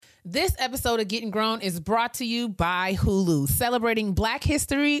This episode of Getting Grown is brought to you by Hulu, celebrating Black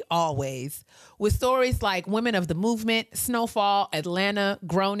history always, with stories like Women of the Movement, Snowfall, Atlanta,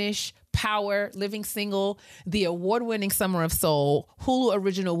 Grownish, Power, Living Single, the award-winning Summer of Soul, Hulu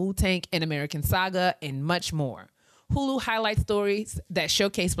original Wu-Tang and American Saga, and much more. Hulu highlights stories that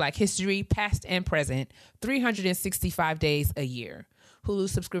showcase Black history, past and present, 365 days a year. Hulu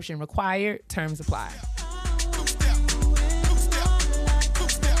subscription required. Terms apply.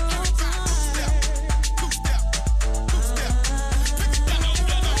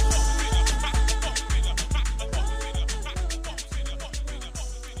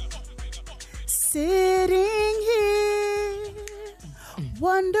 Sitting here,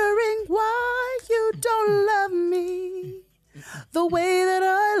 wondering why you don't love me the way that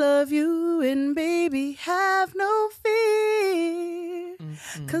I love you, and baby, have no fear,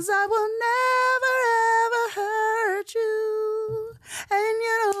 'cause I will never ever hurt you, and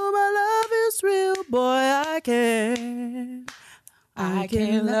you know my love is real, boy. I can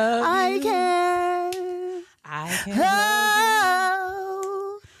love you.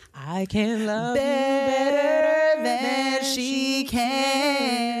 I can love better you than she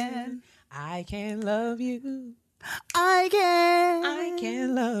can. I can love you. I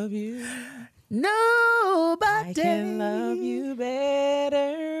can love you. Nobody. I can love you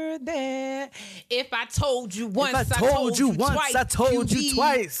better than. If I told you once, I told you once, twice, I told you be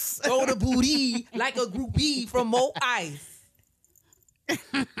twice. Throw the booty like a groupie from Mo Ice.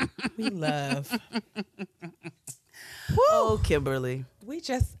 We love. Oh, Kimberly.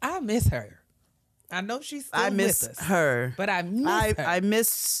 I miss her. I know she's still miss with us, her. but I miss her. I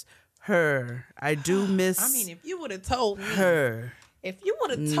miss her. I do miss I mean, if you would have told me her. If you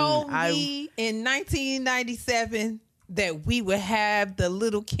would have told me in 1997 that we would have the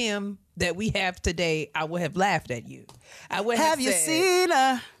little Kim that we have today, I would have laughed at you. I would have you said, seen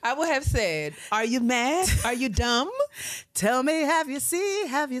her? I would have said, "Are you mad? Are you dumb? Tell me, have you seen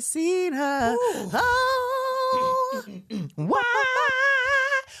her? Ooh. Oh, Why?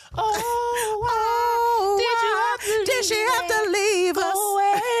 Oh, why did she have to leave us? Go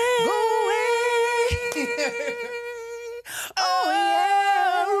away. Oh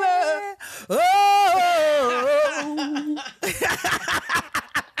yeah. Oh.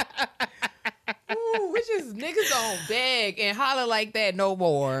 Ooh, which is niggas don't beg and holler like that no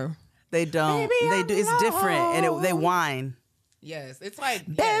more. They don't. Baby, they I'm do. It's different, and they whine. Yes, it's like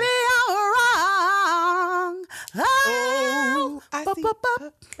Baby, I'm wrong. Oh, I see.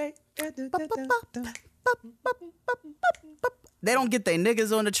 They don't get their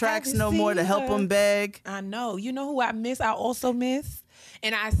niggas on the tracks Have you no more to seen help her? them beg. I know. You know who I miss? I also miss,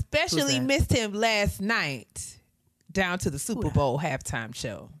 and I especially that? missed him last night down to the Super Bowl halftime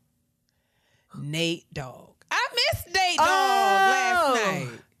show. Nate Dogg. I missed Nate Dogg last night.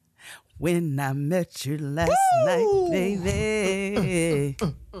 When I met you last night, baby,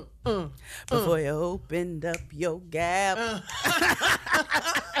 before you opened up your gap.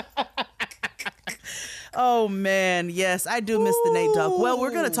 Oh, man. Yes, I do miss the Nate Dogg. Well, we're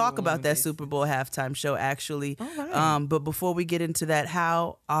going to talk about that Super Bowl halftime show, actually. All right. But before we get into that,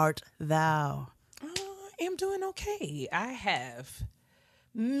 how art thou? I am doing okay. I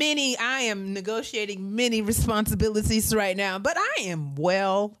am negotiating many responsibilities right now, but I am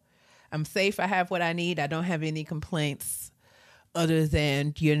well. I'm safe. I have what I need. I don't have any complaints other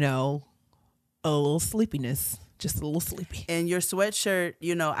than, a little sleepiness. Just a little sleepy. And your sweatshirt,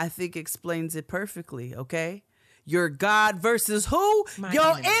 I think explains it perfectly, okay? Your God versus who?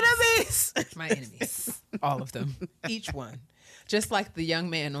 Your enemies. My enemies. All of them. Each one. Just like the young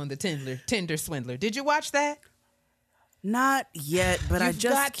man on the Tinder swindler. Did you watch that? Not yet, but I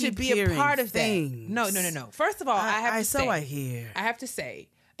just got keep to be hearing a part of things. that. No. First of all, I have to say. I hear. I have to say,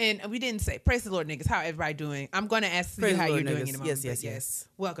 and we didn't say, praise the Lord, niggas. How everybody doing? I'm going to ask Praise you how the you're Lord, doing niggas. in a moment. Yes.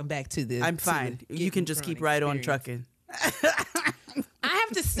 Welcome back to the. I'm fine. You can just keep right on trucking. I have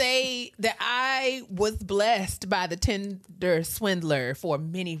to say that I was blessed by the Tinder swindler for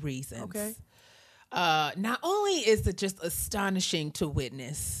many reasons. Okay. Not only is it just astonishing to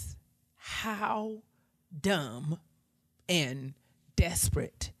witness how dumb and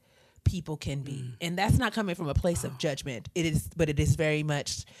desperate people can be. And that's not coming from a place of judgment. It is very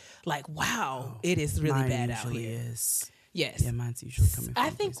much like, wow, it is really Mine bad out usually here. is. Yes. Yeah, mine's usually coming from I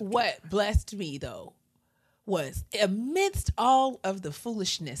a think place of what blessed me though was amidst all of the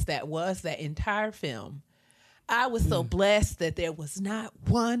foolishness that was that entire film, I was so blessed that there was not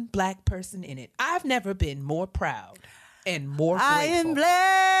one Black person in it. I've never been more proud and more grateful. I am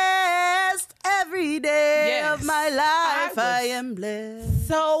blessed every day Yes. of my life I was am blessed.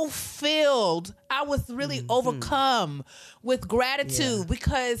 so filled. I was really overcome with gratitude Yeah.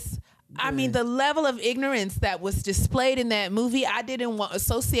 because I mean the level of ignorance that was displayed in that movie, I didn't want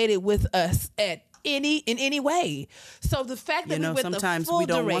associated with us in any way. So the fact that You know, we went sometimes the full we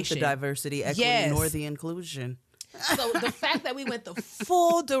don't want duration, the diversity, equity, Yes. nor the inclusion. So the fact that we went the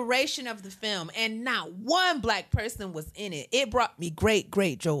full duration of the film and not one black person was in it, it brought me great,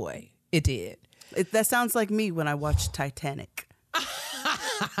 great joy. It did. That sounds like me when I watched Titanic.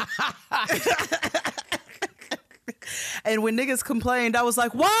 And when niggas complained, I was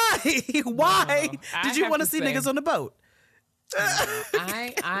like, why? Why I did you have want to to see say- niggas on the boat?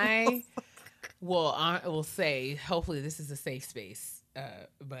 I will say, hopefully this is a safe space.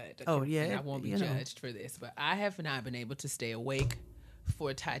 But Oh, yeah, and I won't be you know. judged for this. But I have not been able to stay awake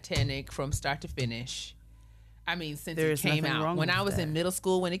for Titanic from start to finish. I mean, since There it is came nothing out. wrong When with I was that. in middle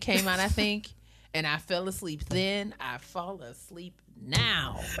school, when it came out, I think, and I fell asleep then, I fall asleep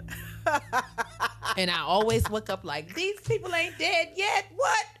now. And I always wake up like, these people ain't dead yet.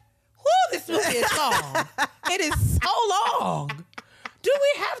 What? Whoo, this movie is long. It is so long. Do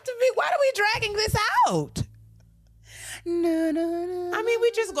we have to be? Why are we dragging this out? No, no, no. I mean,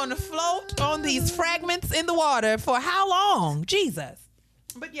 we're just going to float on these fragments in the water for how long? Jesus.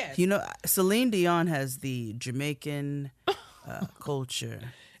 But yes, You know, Celine Dion has the Jamaican culture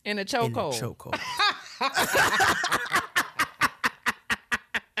in a in a chokehold. chokehold.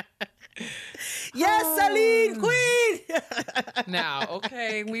 Yes, Celine, queen. Now,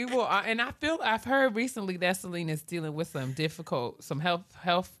 okay, we will, and I've heard recently that Celine is dealing with some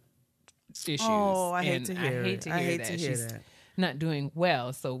health issues. Oh, I hate and to hear I hate it. to I hear hate that. to hear She's that. not doing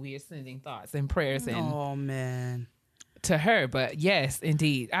well, so we are sending thoughts and prayers Oh man. to her. But yes,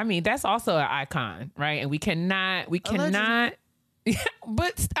 indeed. I mean, that's also an icon, right? And we cannot.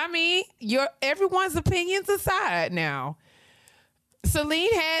 But I mean, everyone's opinions aside now.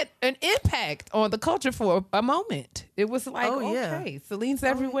 Celine had an impact on the culture for a moment. It was like, Oh, yeah. okay, Celine's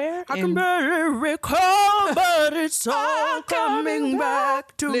everywhere. I can and- barely recall, but it's all All coming coming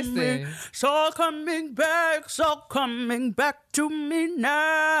back to me. Listen. It's all coming back to me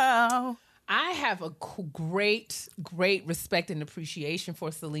now. I have a great, great respect and appreciation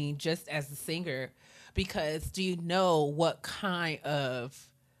for Celine just as a singer, because do you know what kind of,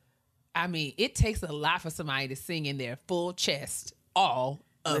 I mean, it takes a lot for somebody to sing in their full chest all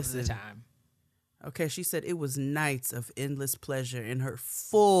of the Listen. time. Okay, she said it was nights of endless pleasure in her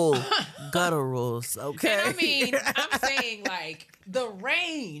full gutturals. Okay, And I mean, I'm saying like the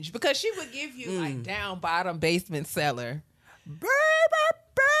range, because she would give you like down, bottom, basement, cellar. baby,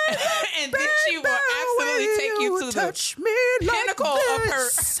 And then she will absolutely take you to the touch me pinnacle like of her,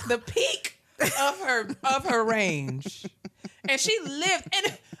 this. the peak of her range. And she lived and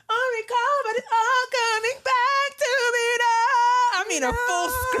recall, but it's all coming back to me now. I mean, a full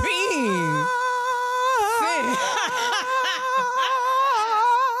scream.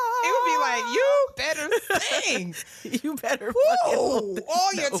 It would be like, you better sing. You better. Woo! fucking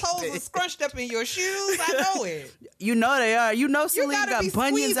All your know toes it. are scrunched up in your shoes. I know it. You know they are. You know Celine gotta got be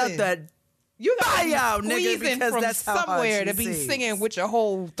bunions out squeezing. there. You gotta be Buy-out, nigga, squeezing because from that's how hard somewhere she to be sings. singing with your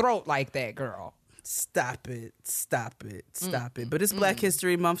whole throat like that, girl. Stop it. Stop it. Stop it. But it's Black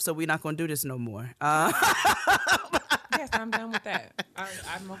History Month, so we're not going to do this no more. Yes, I'm done with that. I'm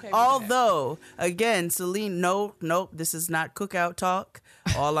okay with that. Although, again, Celine, nope, this is not cookout talk.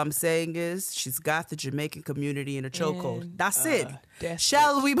 All I'm saying is she's got the Jamaican community in a chokehold. And, That's it. that's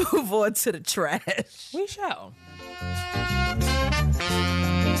Shall we move on to the trash? We shall.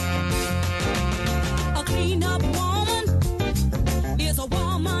 A clean up woman is a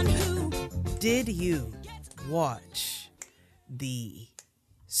woman who Did you watch the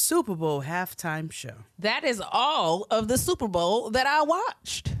Super Bowl halftime show? That is all of the Super Bowl that I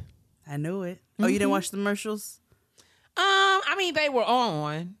watched. I knew it. Oh, you didn't watch the commercials? I mean, they were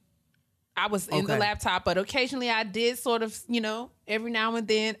on. I was in the Okay. laptop, but occasionally I did sort of, every now and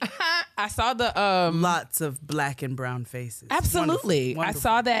then. I saw the Lots of black and brown faces. absolutely. Wonderful. I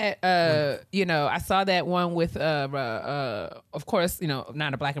saw that I saw that one with of course,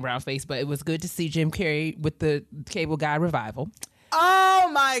 not a black and brown face, but it was good to see Jim Carrey with the Cable Guy revival. Oh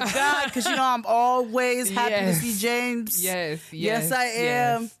my God, because I'm always happy Yes. to see James. Yes, I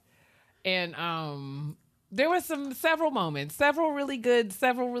am. yes. And there were several really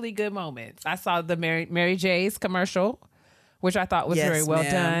good moments. I saw the Mary J's commercial, which I thought was Yes, very well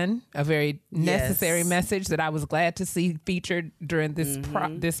ma'am. done. A very necessary Yes. message that I was glad to see featured during this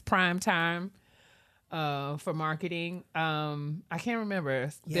this prime time for marketing. I can't remember.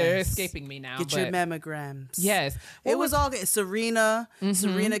 They're Yes. escaping me now. Get but your mammograms. yes, It was all good. Serena.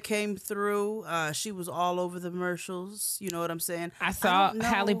 Serena came through. She was all over the commercials. You know what I'm saying? I saw don't know.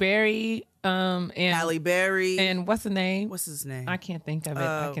 Halle Berry. And Halle Berry. and what's the name? What's his name? I can't think of it.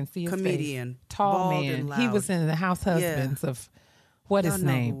 I can see his comedian. face. Tall Bald man. and He loud. was in the House Husbands of what Y'all his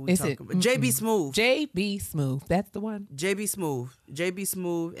know name who we is talking it? about. JB Smoove. JB Smoove. That's the one. JB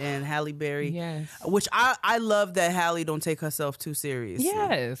Smoove and Halle Berry. Yes. Which I love that Halle don't take herself too seriously.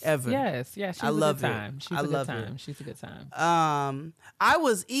 Yes. Ever. Yes. Yes. She's I love a it. good time. She's I a good love it. time. She's a good time. I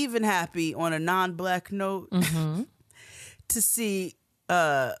was even happy on a non-black note Mm-hmm. to see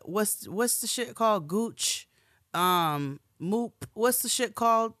what's the shit called? Gooch. Moop. What's the shit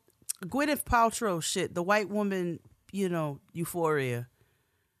called? Gwyneth Paltrow shit. The white woman, Euphoria.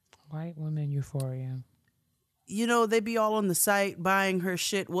 White woman euphoria. They be all on the site buying her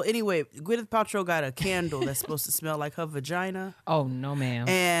shit. Well, anyway, Gwyneth Paltrow got a candle that's supposed to smell like her vagina. Oh no, ma'am.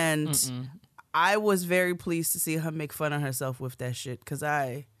 And I was very pleased to see her make fun of herself with that shit. Because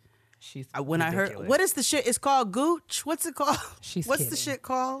She's when I heard, ridiculous. what is the shit? It's called Gooch. What's it called? She's What's kidding. the shit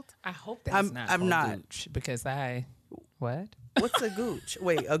called? I hope that's I'm not. not. Gooch, because what? What's a Gooch?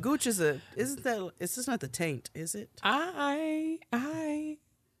 Wait, a Gooch is it's just not the taint, is it? I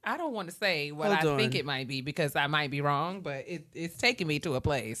don't want to say what Hold I think on. it might be because I might be wrong, but it's taking me to a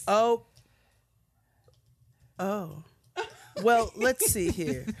place. Oh. Well, let's see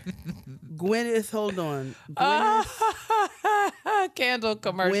here. Gwyneth, hold on. Gwyneth. Candle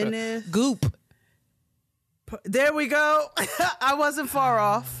commercial. Gwyneth. Goop. There we go. I wasn't far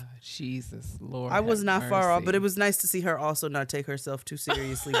off. Jesus Lord. I was have not far off, mercy. but it was nice to see her also not take herself too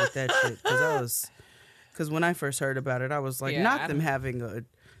seriously with that shit. Because when I first heard about it, I was like, Yeah, not I them don't- having a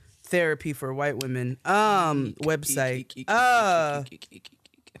therapy for white women website.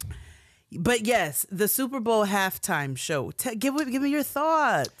 But yes, the Super Bowl halftime show. Give me your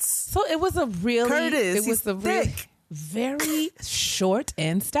thoughts. So it was a really Curtis, it was he's a really thick. very short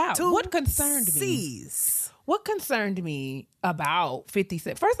and stout. What concerned me? C's. What concerned me about 50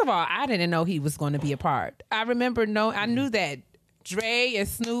 Cent? First of all, I didn't know he was going to be a part. I knew that Dre and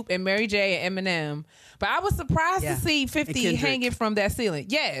Snoop and Mary J and Eminem, but I was surprised Yeah. to see And 50 Kendrick. hanging from that ceiling.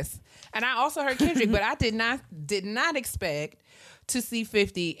 Yes, and I also heard Kendrick, but I did not expect to see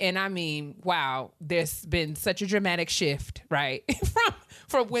 50. And I mean, wow, there's been such a dramatic shift, right,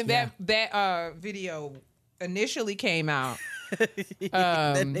 from when that video initially came out. That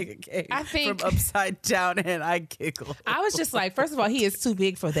nigga came I think- from upside down, and I giggled. I was just like, first of all, he is too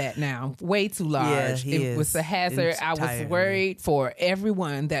big for that now. Way too large. Yeah, he it was is a hazard. I was entirely. worried for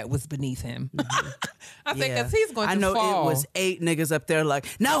everyone that was beneath him. I think because he's going to I know fall. it was 8 niggas up there like,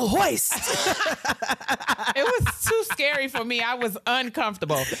 now hoist. It was too scary for me. I was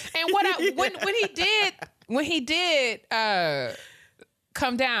uncomfortable. And when he did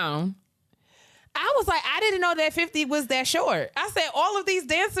come down, I was like, I didn't know that 50 was that short. I said, all of these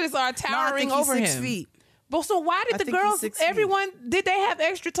dancers are No, I towering think he's over 6 him. feet. But so why did I the think he's girls, 6 feet. everyone, did they have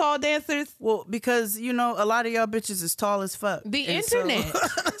extra tall dancers? Well, because, a lot of y'all bitches is tall as fuck. The And so- internet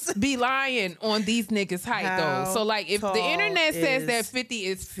be lying on these niggas' height How though. So like if the tall internet says is that 50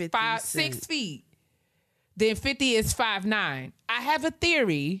 is 50 6 Cent? feet, then 50 is 5'9". I have a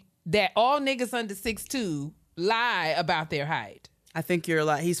theory that all niggas under 6'2" lie about their height. I think you're a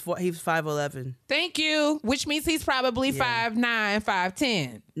lot. He's 5'11". Thank you. Which means he's probably 5'9",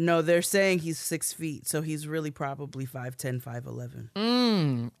 5'10". No, they're saying he's 6 feet, so he's really probably 5'10",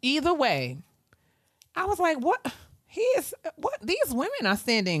 5'11". Either way, I was like, what? These women are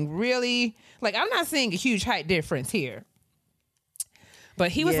standing really, like, I'm not seeing a huge height difference here.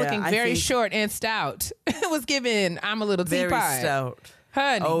 But he was Yeah, looking I very think- short and stout. It was given, I'm a little Very teapot. stout.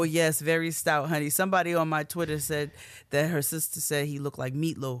 Honey. Oh, yes, very stout, honey. Somebody on my Twitter said that her sister said he looked like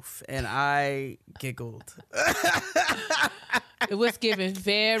Meatloaf, and I giggled. It was given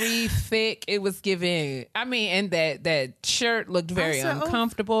very thick. It was given, and that shirt looked very said, oh.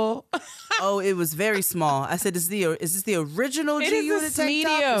 uncomfortable. Oh, it was very small. I said, is this the original It G is Unit this tank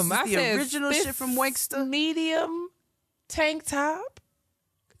top? medium. Is this I the said, original this shit from Wankster? Medium tank top.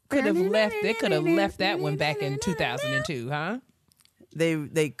 They could have left that one back in 2002, huh?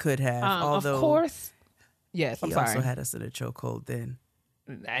 They could have, although of course. Yes, I'm he sorry. also had us in a chokehold then.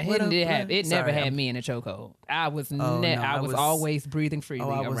 It never Sorry, had me in a chokehold. I was no, I was always breathing freely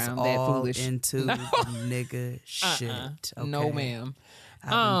I was around all that foolish. into the nigga shit. Okay? No, ma'am.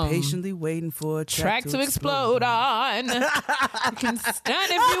 I've been patiently waiting for a Track to explode on. You can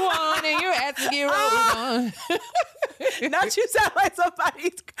stand if you want, and your ass will get rolled on. Not you sound like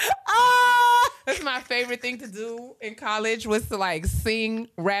somebody's. Ah! That's my favorite thing to do in college was to like sing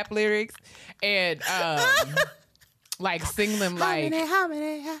rap lyrics and like sing them like. How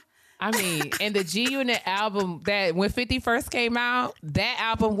many? I mean, and the G Unit album that when 50 first came out, that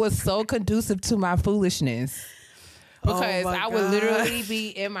album was so conducive to my foolishness. Because my I would God. literally be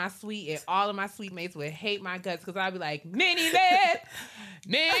in my suite and all of my suite mates would hate my guts because I'd be like, mini man,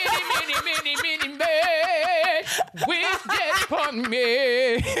 mini man, wish just upon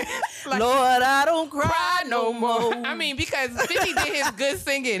me. Like, Lord, I don't cry no more. I mean, because 50 did his good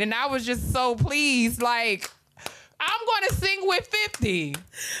singing and I was just so pleased. Like, I'm going to sing with 50.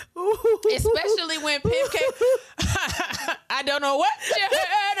 Especially when Pimp came. I don't know what you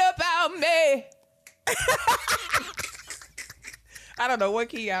heard about me. I don't know what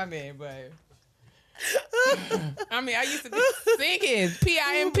key I'm in, but I mean, I used to be singing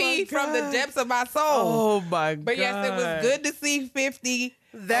PIMP from the depths of my soul. Oh my God. But yes, it was good to see 50.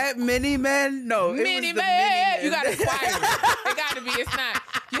 That mini man? No, it Mini was the man. mini You got to choir it. It got to be. It's not.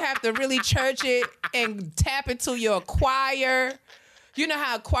 You have to really church it and tap into your choir. You know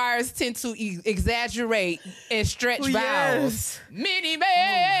how choirs tend to exaggerate and stretch vowels. Yes. Mini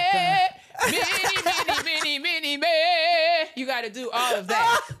man. Mini man. You got to do all of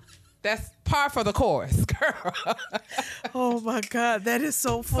that. That's par for the course, girl. Oh my God, that is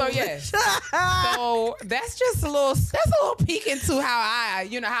so So foolish. yes. So that's just a little peek into how I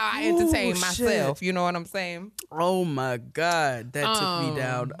entertain Ooh, myself. shit. You know what I'm saying? Oh my God, that took me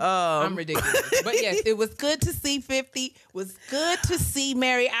down. I'm ridiculous. But yes, it was good to see 50. It was good to see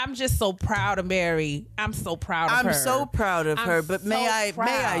Mary. I'm just so proud of Mary. I'm so proud of her. I'm so proud of I'm her. But so may I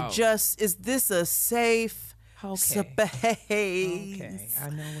proud. just? Is this a safe space? Okay, I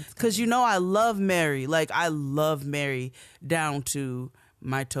know what's Because you know I love Mary. Like I love Mary down to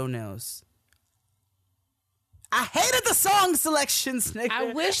my toenails. I hated the song selections, nigga.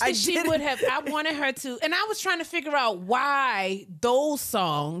 I wish that she didn't- would have. I wanted her to, and I was trying to figure out why those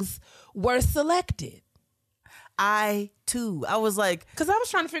songs were selected. I too. I was like, Because I was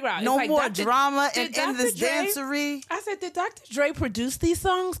trying to figure out. no it's like, more Dr. drama did and in Dr. this Dre- dancery. I said, did Dr. Dre produce these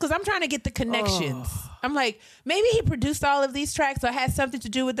songs? Because I'm trying to get the connections. I'm like, maybe he produced all of these tracks or had something to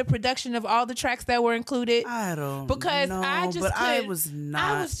do with the production of all the tracks that were included. I don't Because know, I just but I couldn't- was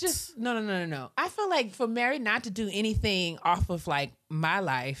not. I was just no. I feel like for Mary not to do anything off of like my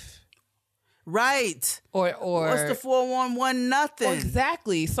life right. or What's the 411 nothing?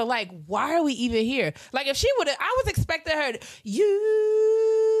 exactly. So like, why are we even here? Like, if she would have, I was expecting her. You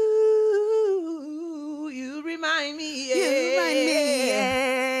remind me. You remind me,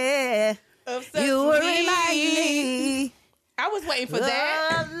 yeah. Of such You me. remind me. I was waiting for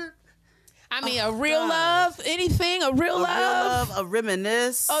that. Love, I mean, a real God. love, anything, a real love, a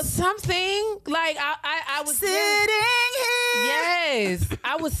reminisce. or something. Like I was Sitting very- here. Yes,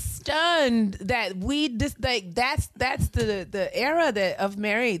 I was stunned that we just like that's the era that of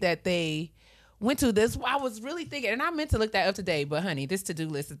Mary that they went to. This I was really thinking, and I meant to look that up today, but honey, this to do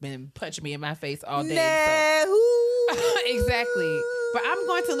list has been punching me in my face all day. So. Exactly. But I'm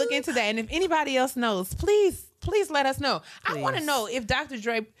going to look into that, and if anybody else knows, please let us know. I want to Please. know if Dr.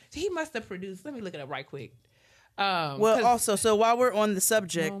 Dre, he must have produced. Let me look it up right quick. Well, 'Cause also, so while we're on the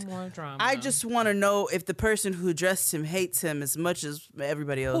subject, no more drama. I just want to know if the person who dressed him hates him as much as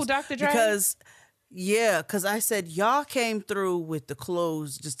everybody else. Who, Dr. Dre? Because I said y'all came through with the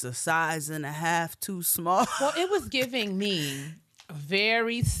clothes just a size and a half too small. Well, it was giving me a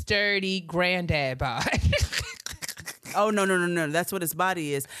very sturdy granddad vibe. Oh no! That's what his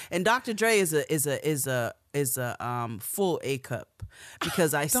body is. And Dr. Dre is a full A cup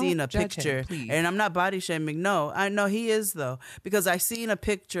because I seen a judge him, picture, please. and I'm not body shaming. No, I know he is though because I seen a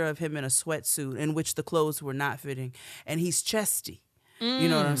picture of him in a sweatsuit in which the clothes were not fitting, and he's chesty. You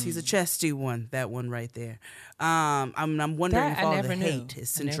know what I'm saying? He's a chesty one. That one right there. I'm wondering That if I all never the knew. hate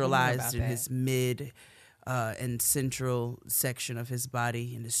is I never knew centralized about in that. his mid. And central section of his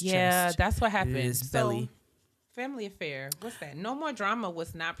body and his Yeah, chest. that's what and happened. His So, belly. Family Affair. What's that? No More Drama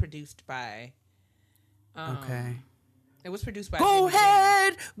was not produced by. Okay. It was produced by. Go Jimmy Jam.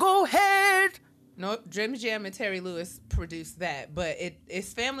 ahead. Go ahead. No, Jimmy Jam and Terry Lewis produced that, but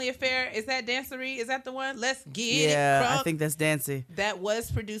it's Family Affair. Is that Dancery? Is that the one? Let's get it. Yeah, I crunk. think that's Dancy. That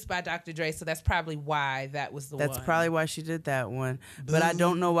was produced by Dr. Dre, so that's probably why that was the one. That's probably why she did that one. But I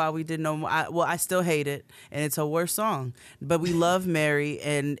don't know why we did no more. I still hate it, and it's her worst song. But we love Mary,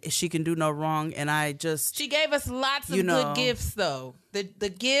 and she can do no wrong. And I just She gave us lots of You know. good gifts, though. The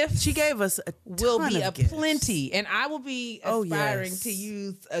gifts she gave us a will ton be of a gifts. plenty, and I will be Oh, aspiring yes. to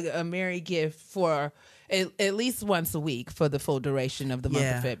use a Mary gift for at least once a week for the full duration of the month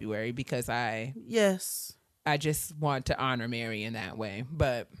Yeah. of February because I Yes. I just want to honor Mary in that way.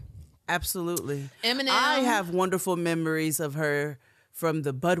 But Absolutely. Eminem. I have wonderful memories of her from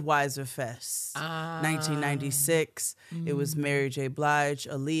the Budweiser Fest, 1996. It was Mary J. Blige,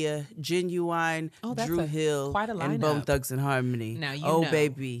 Aaliyah, Genuine, Oh, that's Drew Hill, quite a and Bone lineup. Thugs and Harmony. Now you oh know.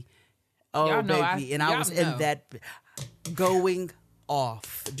 baby, oh Y'all know baby, and I y'all was know. in that going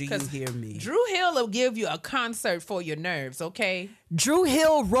off. Do you 'Cause hear me? Drew Hill will give you a concert for your nerves, okay? Drew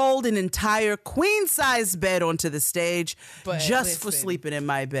Hill rolled an entire queen-size bed onto the stage But just for listen, sleeping in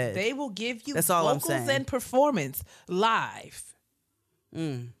my bed. They will give you That's all I'm vocals saying. and performance live.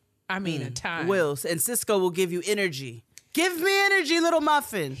 I mean, a time. Wills and Cisco will give you energy. Give me energy, little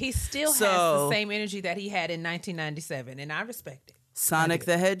muffin. He still has So- the same energy that he had in 1997, and I respect it. Sonic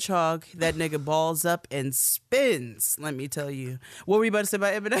the Hedgehog, that nigga balls up and spins. Let me tell you. What were you about to say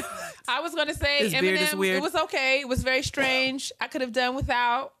about Eminem? I was going to say His beard is Eminem, weird. it was okay. It was very strange. I could have done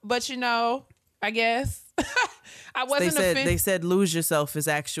without, but I guess. I wasn't they offended. said "Lose Yourself" is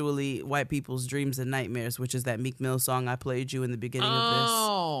actually white people's dreams and nightmares, which is that Meek Mill song I played you in the beginning of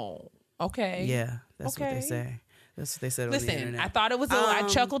Oh, okay. this. Yeah, that's what they Okay. say. That's what they said on the Listen, internet. I thought it was. I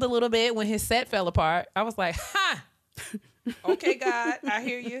chuckled a little bit when his set fell apart. I was like, "Ha, okay, God, I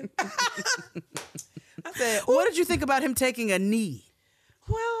hear you." I said, What did you think about him taking a knee?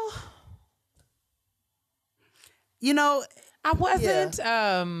 "Well, You know, I wasn't."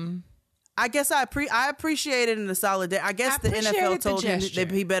 I guess I appreciated in the solidarity. I guess I the NFL appreciated the told him gesture.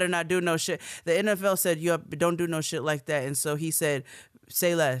 that he better not do no shit. The NFL said don't do no shit like that, and so he said,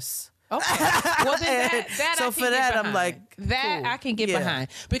 "Say less." Okay. Well, then that So I can for get that, I'm behind. like, that cool. I can get Yeah. behind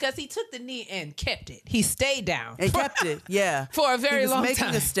because he took the knee and kept it. He stayed down And kept it, yeah, for a very he was long making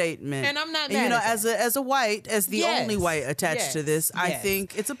time. a statement, And I'm not And, you mad know, at that. as a white, as the Yes. only white attached to Yes. this, I Yes.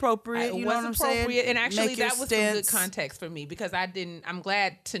 think it's appropriate. It You was know what I'm saying? appropriate, and actually Make your that was some good stance. context for me because I'm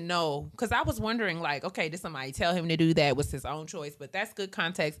glad to know because I was wondering like, okay, did somebody tell him to do that? It was his own choice, but that's good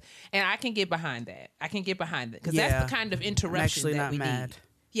context, and I can get behind that. I can get behind it because Yeah. that's the kind of interruption actually that not we mad. need.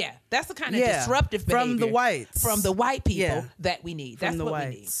 Yeah, that's the kind of Yeah. disruptive From the behavior whites. from the white people Yeah. that we need. From That's the what we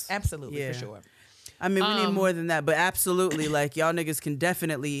need. whites. Absolutely, Yeah. for sure. I mean, we need more than that, but absolutely, like y'all niggas can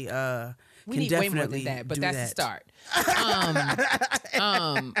definitely. We need way more than that, but that's the start.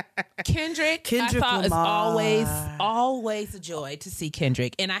 Kendrick, Kendrick I thought Lamar. is always a joy to see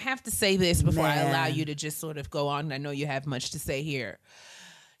Kendrick. And I have to say this before I allow Man. you to just sort of go on. I know you have much to say here.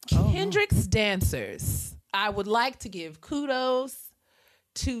 Oh, Kendrick's dancers, I would like to give kudos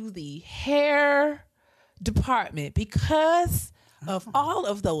to the hair department because of all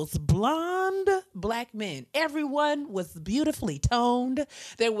of those blonde black men. Everyone was beautifully toned.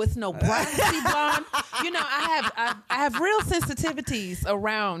 There was no bronzy blonde. You know, I have real sensitivities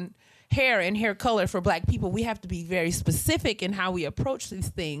around hair and hair color for black people. We have to be very specific in how we approach these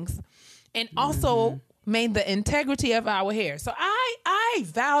things, and also maintain the integrity of our hair. So I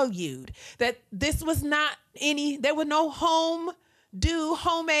valued that this was not there were no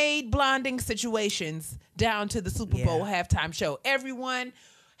homemade blonding situations down to the Super Bowl halftime show. Everyone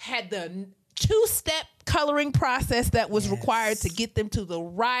had the two-step coloring process that was required to get them to the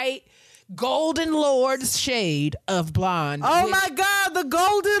right Golden Lord's shade of blonde. Oh which- my God, the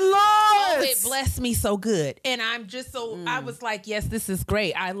Golden Oh, Lords! it blessed me so good. And I'm just I was like, yes, this is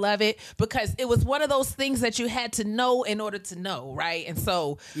great. I love it because it was one of those things that you had to know in order to know, right? And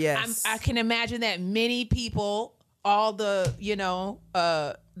so Yes. I can imagine that many people,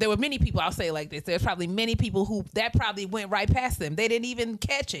 there were many people, I'll say it like this, there's probably many people who that probably went right past them. They didn't even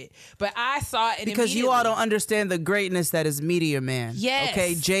catch it. But I saw it Because you all immediately. don't understand the greatness that is Meteor Man. Yes.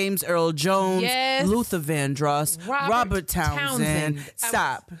 Okay, James Earl Jones, Yes. Luther Vandross, Robert Townsend. Townsend.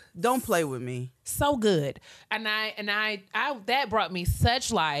 Stop. Don't play with me. So good. And I that brought me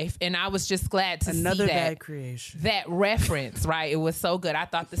such life, and I was just glad to Another see that. bad creation. That reference, right? It was so good. I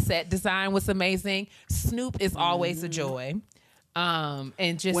thought the set design was amazing. Snoop is always a joy.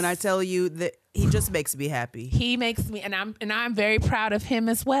 And just When I tell you that he just makes me happy. he makes me, and I'm very proud of him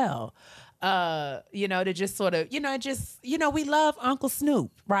as well. To just sort of, we love Uncle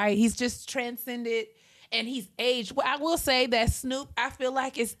Snoop, right? He's just transcended and he's aged. Well, I will say that Snoop, I feel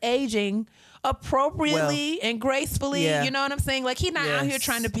like is aging appropriately and gracefully. yeah. You know what I'm saying? Like he's not out here Yes.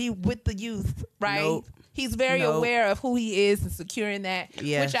 trying to be with the youth, right? Nope. He's very Nope. aware of who he is and securing that,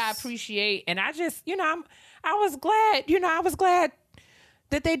 Yes. which I appreciate. And I just, I was glad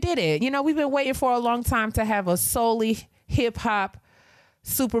that they did it. We've been waiting for a long time to have a solely hip hop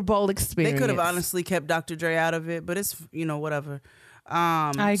Super Bowl experience. They could have honestly kept Dr. Dre out of it, but it's, whatever.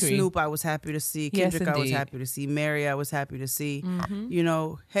 I agree. Snoop, I was happy to see. Yes, Kendrick, I was indeed. happy to see. Mary, I was happy to see.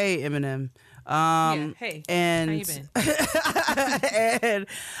 Mm-hmm. Hey, Eminem. Yeah. Hey, and how you been? and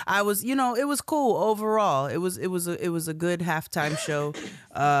I was, it was cool overall. It was a good halftime show,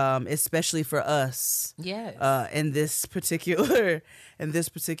 especially for us. Yes. In this particular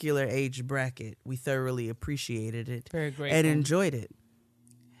age bracket, we thoroughly appreciated it. Very grateful. And enjoyed it.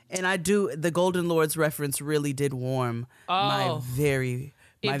 And the Golden Lords reference really did warm my very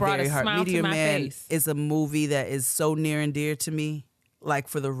brought a heart. smile to Meteor my Man face. is a movie that is so near and dear to me, like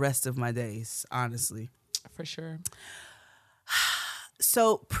for the rest of my days, honestly. For sure.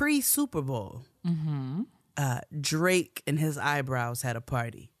 So pre-Super Bowl, Drake and his eyebrows had a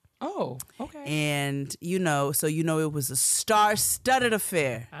party. Oh, okay. And it was a star-studded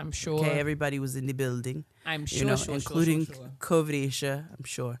affair. I'm sure. Okay, everybody was in the building. I'm sure, including sure. COVID-Isha, I'm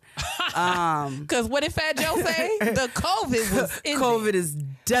sure. Because what did Fat Joe say? The COVID was in COVID is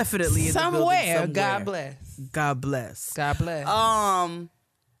definitely in the building somewhere. God bless. God bless. God bless.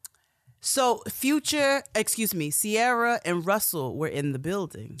 So Ciara and Russell were in the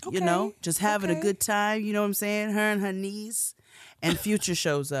building, just having a good time, you know what I'm saying? Her and her niece, and Future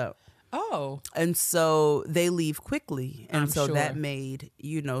shows up. Oh. And so they leave quickly. And I'm so sure. that made,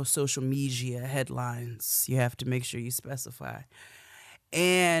 social media headlines. You have to make sure you specify.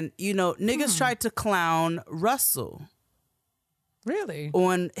 And, niggas tried to clown Russell. Really?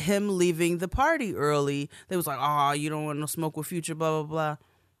 On him leaving the party early. They was like, oh, you don't want no smoke with Future, blah, blah, blah.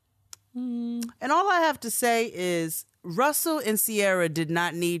 And all I have to say is Russell and Ciara did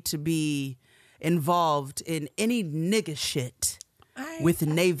not need to be involved in any nigga shit with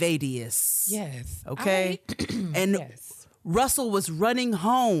Navadius. Yes. Okay? And yes. Russell was running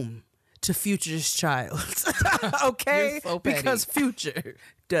home to Future's child. Okay? You're so petty. Because Future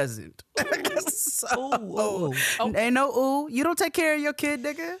doesn't. Ooh. Ain't no ooh. You don't take care of your kid,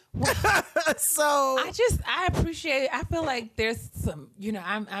 nigga. So I appreciate it. I feel like there's some,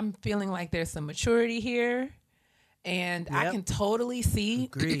 I'm feeling like there's some maturity here. And I Yep. can totally see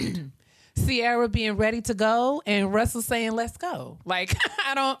Agreed. Ciara being ready to go and Russell saying, let's go. Like,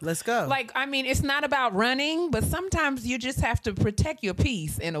 Let's go. Like, I mean, it's not about running, but sometimes you just have to protect your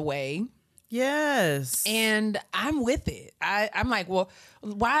peace in a way. Yes. And I'm with it. I'm like, well,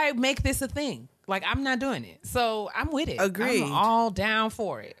 why make this a thing? Like, I'm not doing it. So I'm with it. Agreed. I'm all down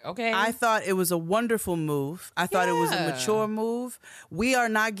for it. Okay. I thought it was a wonderful move. I thought it was a Yeah. mature move. We are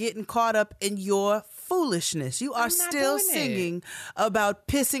not getting caught up in your foolishness. You are I'm not still doing it. singing about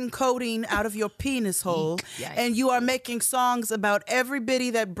pissing codeine out of your penis hole. Yikes. And you are making songs about every bitty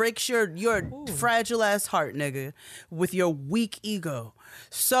that breaks your fragile ass heart, nigga, with your weak ego.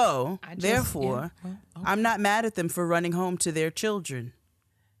 So, therefore, I'm not mad at them for running home to their children.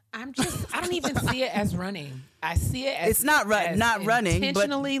 I don't even see it as running. I see it as It's not running, but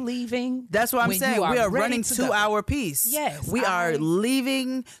intentionally leaving. that's what I'm when saying. you We are ready running to to go. our peace. Yes, we are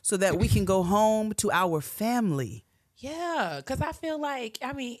leaving so that we can go home to our family. Yeah, because I feel like,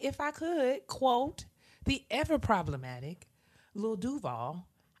 I mean, if I could quote the ever problematic Lil Duval,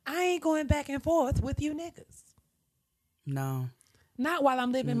 I ain't going back and forth with you niggas. No. Not while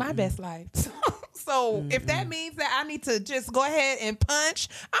I'm living my best life. So if that means that I need to just go ahead and punch,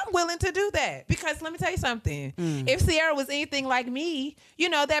 I'm willing to do that. Because let me tell you something. If Ciara was anything like me,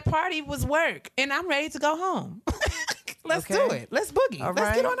 that party was work and I'm ready to go home. Let's Okay. do it. Let's boogie. All Let's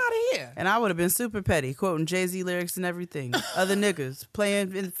right. get on out of here. And I would have been super petty, quoting Jay-Z lyrics and everything. Other niggas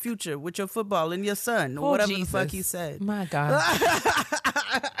playing in the future with your football and your son, or whatever the fuck he said. My God.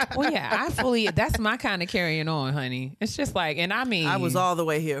 Well, yeah, that's my kind of carrying on, honey. It's just like, and I mean. I was all the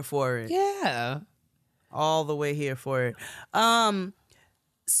way here for it. Yeah. All the way here for it.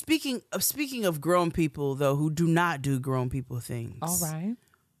 Speaking of grown people, though, who do not do grown people things. All right.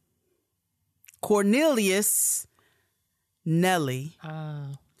 Cornelius Nelly.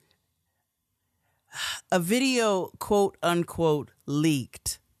 A video, quote unquote,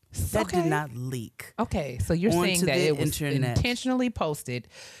 leaked. That Okay. did not leak. Okay, so you're Onto saying that the it was internet. intentionally posted.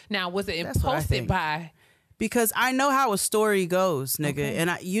 Now, was it That's what I posted think. by? Because I know how a story goes, nigga. Okay.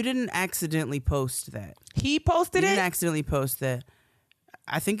 And you didn't accidentally post that. He posted You it? didn't accidentally post that.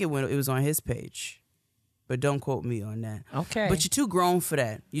 I think it was on his page. But don't quote me on that. Okay. But you're too grown for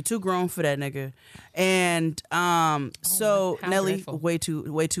that. You're too grown for that, nigga. And so how Nelly, dreadful. way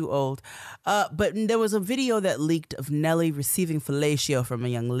too old. But there was a video that leaked of Nelly receiving fellatio from a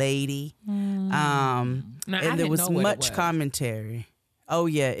young lady. Now, I And there didn't was know what it much was. commentary. Oh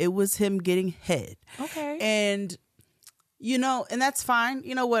yeah, it was him getting head. Okay. And and that's fine.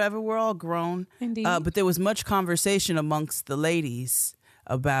 Whatever. We're all grown. Indeed. But there was much conversation amongst the ladies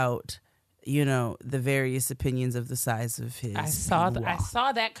about the various opinions of the size of his. I saw penis.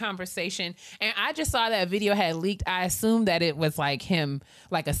 that conversation, and I just saw that video had leaked. I assumed that it was like him,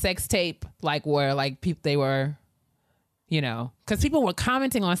 like a sex tape, like where like people they were, because people were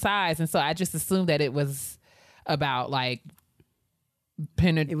commenting on size, and so I just assumed that it was about like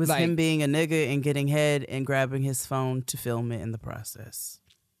It was him being a nigga and getting head and grabbing his phone to film it in the process,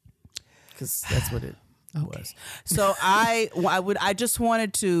 because that's what it was. So I just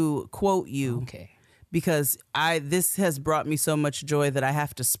wanted to quote you. Okay. Because this has brought me so much joy that I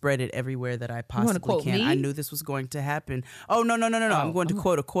have to spread it everywhere that I possibly quote can. me? I knew this was going to happen. Oh, no. I'm going to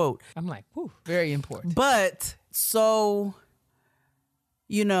quote a quote. I'm like, whew, very important. But so,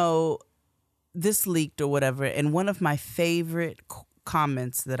 this leaked or whatever, and one of my favorite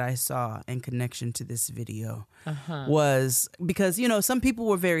comments that I saw in connection to this video was because, some people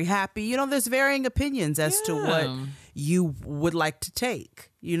were very happy. There's varying opinions as to what you would like to take.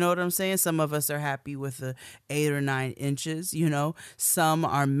 You know what I'm saying? Some of us are happy with the 8 or 9 inches, Some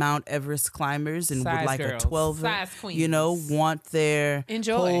are Mount Everest climbers and Size would like girls. a 12, Size queens. want their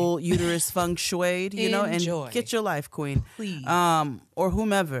Enjoy. whole uterus feng shuied, Enjoy. and get your life, queen. Please. Or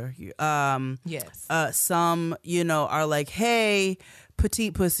whomever. Yes. Some, are like, hey,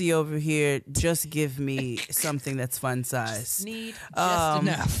 petite pussy over here, just give me something that's fun size. Need just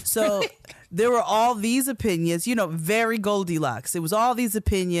enough. So there were all these opinions, very Goldilocks. It was all these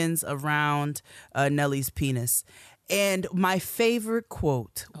opinions around Nelly's penis. And my favorite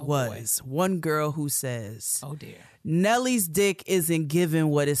quote was one girl who says, Oh dear. Nelly's dick isn't giving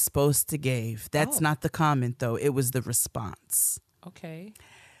what it's supposed to give. That's not the comment, though. It was the response. Okay.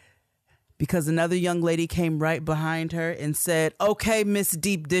 Because another young lady came right behind her and said, okay, Miss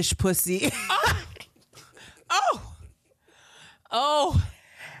Deep Dish Pussy. Oh.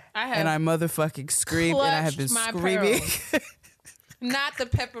 I have And I motherfucking screamed, and I have been clutched my screaming. pearls. Not the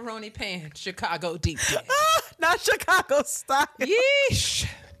pepperoni pan, Chicago deep dish. Not Chicago style. Yeesh.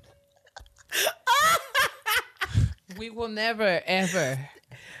 We will never, ever,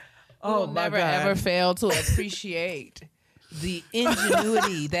 my God. ever fail to appreciate the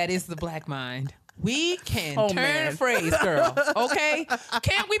ingenuity that is the black mind. We can turn man. a phrase, girl. Okay?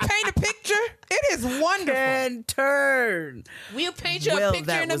 Can't we paint a picture? It is wonderful. And turn. We'll paint you a picture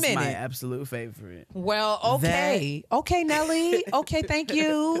that in a was minute. my absolute favorite. Well, okay. Okay, Nelly. Okay, thank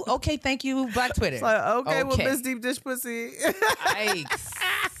you. Okay, thank you, Black Twitter. It's like, okay, well, Miss Deep Dish Pussy.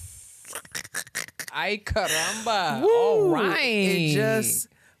 Ay, caramba. Woo. All right. It just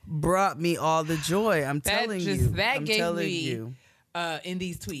brought me all the joy. I'm telling you. That I'm gave telling me you. In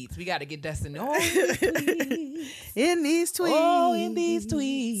these tweets. We got to get Dustin. Oh, In these tweets. oh, in these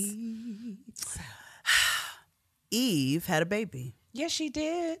tweets. Eve had a baby. Yes, she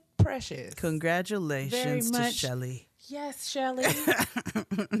did. Precious. Congratulations Very to much. Shelly. Yes, Shelly.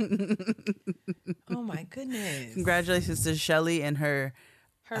 Oh my goodness. Congratulations to Shelly and her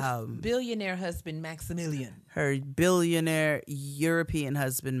billionaire husband Maximilian. her billionaire European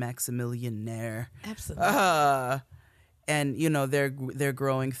husband Maximilianaire. Absolutely. And their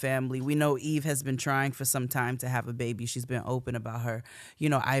growing family. We know Eve has been trying for some time to have a baby. She's been open about her,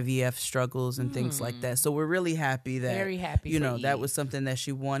 IVF struggles and things like that. So we're really happy that Very happy for that Eve. was something that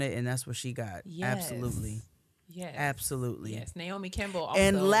she wanted, and that's what she got. Yes. Absolutely. Yes. Absolutely. Yes. Naomi Campbell also.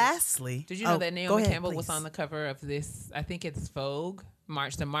 And lastly, Did you know that Naomi Campbell please. was on the cover of this? I think it's Vogue,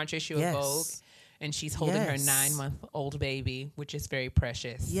 the March issue Yes. of Vogue, and she's holding her Yes. 9-month-old baby, which is very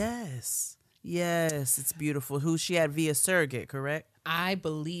precious. Yes. Yes, it's beautiful. Who she had via surrogate, correct? I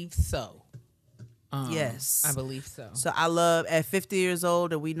believe so. Yes. I believe so. So I love at 50 years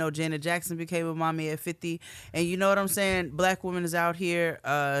old, and we know Janet Jackson became a mommy at 50. And you know what I'm saying? Black women is out here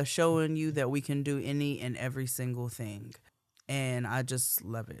showing you that we can do any and every single thing. And I just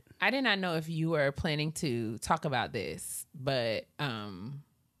love it. I did not know if you were planning to talk about this, but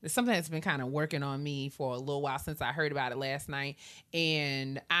it's something that's been kind of working on me for a little while since I heard about it last night.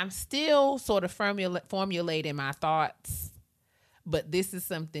 And I'm still sort of formulating my thoughts, but this is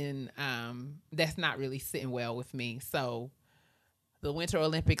something that's not really sitting well with me. So the Winter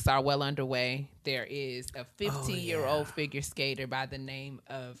Olympics are well underway. There is a 15-year-old figure skater by the name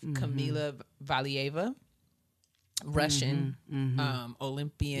of Kamila Valieva, Russian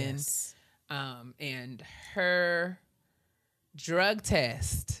Olympian. Yes. And her drug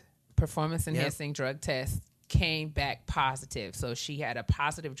test, performance enhancing drug test, came back positive. So she had a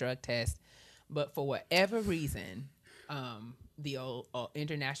positive drug test, but for whatever reason, the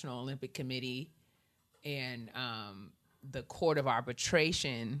International Olympic Committee and the Court of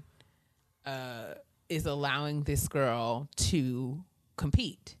Arbitration is allowing this girl to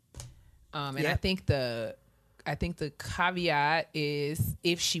compete. And I think the the caveat is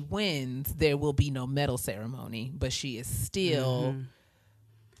if she wins, there will be no medal ceremony, but she is still.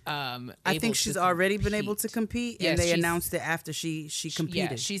 I think she's already been able to compete, Yes, and they she's- announced it after she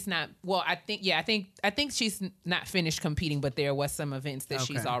competed. Yeah, she's not. Well, I think she's not finished competing, but there was some events that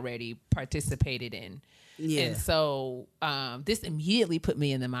she's Okay. already participated in. Yeah. And so this immediately put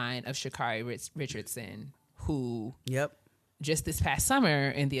me in the mind of Sha'Carri Richardson, who Yep. just this past summer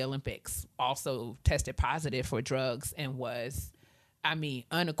in the Olympics also tested positive for drugs and was, I mean,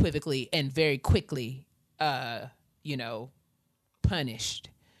 unequivocally and very quickly, punished.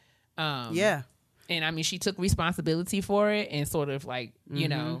 Yeah. And I mean, she took responsibility for it and sort of like,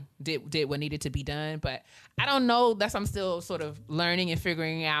 did what needed to be done. But I don't know. I'm still sort of learning and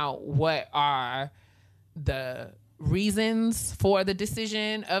figuring out what are the reasons for the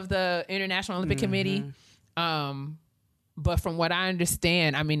decision of the International Olympic Committee. But from what I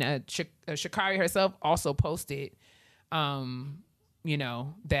understand, I mean, Sha'Carri herself also posted, that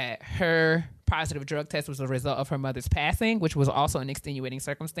her positive drug test was a result of her mother's passing, which was also an extenuating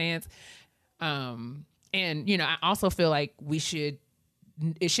circumstance. And, I also feel like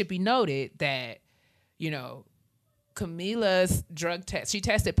it should be noted that, Camila's drug test, she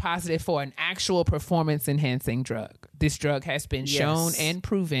tested positive for an actual performance enhancing drug. This drug has been shown and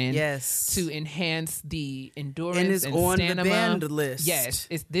proven to enhance the endurance And is on stamina. the banned list. Yes,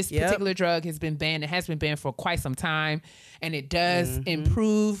 this particular drug has been banned. It has been banned for quite some time, and it does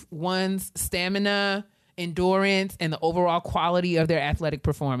improve one's stamina, endurance, and the overall quality of their athletic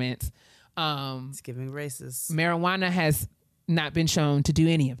performance. It's giving racist. Marijuana has not been shown to do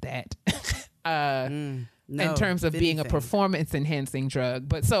any of that. No, in terms of if being a anything. performance enhancing drug.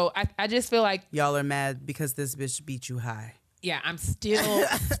 But so I just feel like, Y'all are mad because this bitch beat you high. yeah, I'm still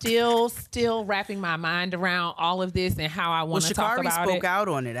wrapping my mind around all of this and how I want to talk Sha'Carri about spoke it. out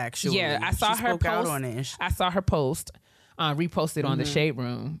on it, actually. Yeah, I saw she her spoke out post. on it. I saw her post, reposted on the Shade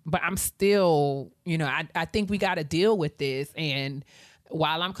Room. But I'm still, I think we got to deal with this. And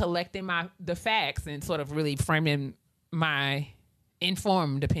while I'm collecting the facts and sort of really framing my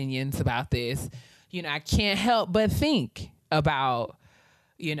informed opinions about this, I can't help but think about,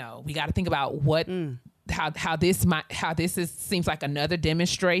 we got to think about what, how this seems like another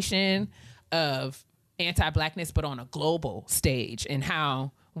demonstration of anti-blackness, but on a global stage, and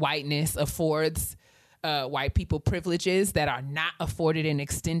how whiteness affords white people privileges that are not afforded and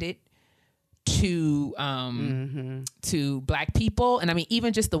extended to black people. And I mean,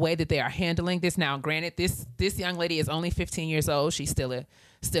 even just the way that they are handling this now, granted, this young lady is only 15 years old. She's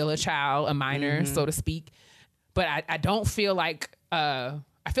still a child, a minor, so to speak. But I don't feel like, I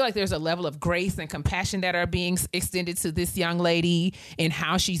feel like there's a level of grace and compassion that are being extended to this young lady and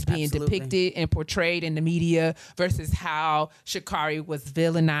how she's being Absolutely. depicted and portrayed in the media versus how Sha'Carri was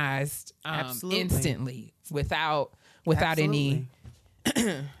villainized Absolutely. instantly without Absolutely.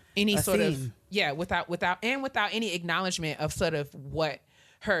 any A sort theme. of without any acknowledgement of sort of what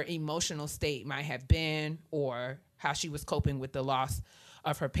her emotional state might have been or how she was coping with the loss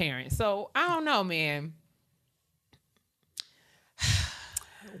of her parents. So I don't know, man.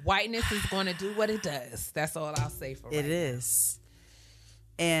 Whiteness is going to do what it does. That's all I'll say for It right is.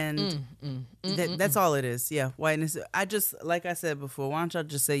 And that's all it is. Yeah, whiteness. I just, like I said before, why don't y'all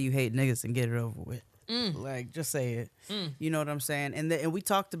just say you hate niggas and get it over with? Like, just say it. You know what I'm saying? And we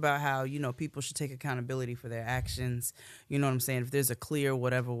talked about how, people should take accountability for their actions. You know what I'm saying? If there's a clear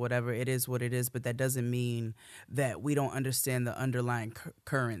whatever, it is what it is. But that doesn't mean that we don't understand the underlying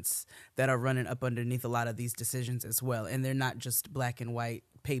currents that are running up underneath a lot of these decisions as well. And they're not just black and white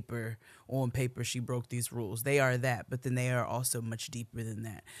paper. On paper, she broke these rules. They are that, but then they are also much deeper than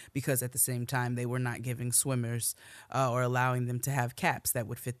that, because at the same time, they were not giving swimmers or allowing them to have caps that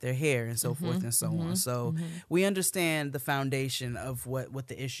would fit their hair and so forth and so on. So we understand the foundation of what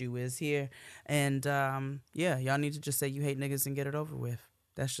the issue is here. And yeah, y'all need to just say you hate niggas and get it over with.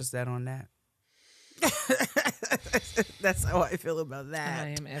 That's just that on that. That's how I feel about that.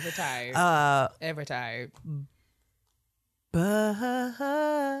 I am ever tired. Ever tired. But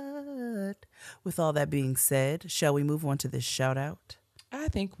with all that being said, shall we move on to this shout out? I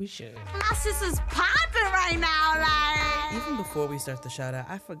think we should. My sister's popping right now, like. Even before we start the shout out,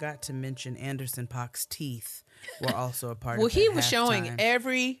 I forgot to mention Anderson .Paak's teeth were also a part Well, of he that was showing halftime.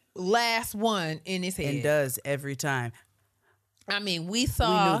 every last one in his head. And does every time. I mean, we We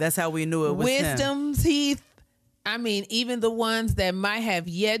saw knew. That's how we knew it was him. wisdom teeth. I mean, even the ones that might have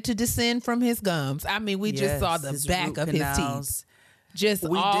yet to descend from his gums. I mean, we just saw the his back root of his canals. teeth. Just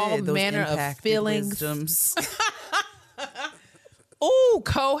We all did. Those manner of impacted feelings. wisdoms. Ooh,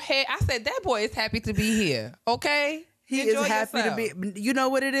 co-head. I said, that boy is happy to be here. Okay? He Enjoy is happy yourself. to be. You know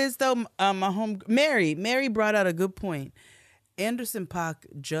what it is though. My home Mary brought out a good point. Anderson .Paak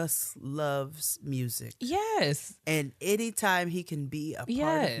just loves music, Yes. and anytime he can be a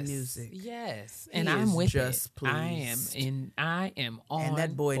part of music, Yes. he And is I'm with just it. I am on. and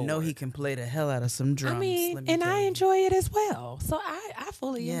that boy know he can play the hell out of some drums. I mean, let me and tell I you. enjoy it as well. So I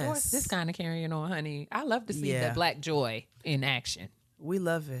fully endorse Yes. this kind of carrying on, honey. I love to see Yeah. the black joy in action. We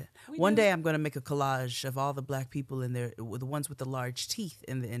love it. We One do. day I'm going to make a collage of all the black people in there, the ones with the large teeth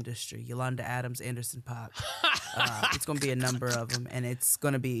in the industry. Yolanda Adams, Anderson .Paak. It's going to be a number of them, and it's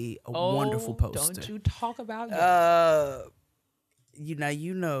going to be a wonderful poster. Don't you talk about it.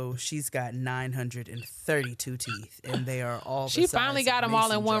 You know she's got 932 teeth, and they are all. She finally got them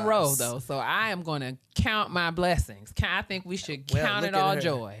all in one row, though. So I am going to count my blessings. I think we should Well, count look it at all her.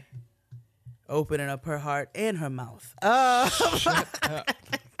 joy. Opening up her heart and her mouth.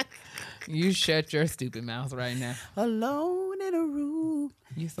 You shut your stupid mouth right now. Alone in a room.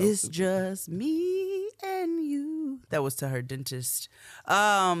 You so It's stupid. just me and you. That was to her dentist.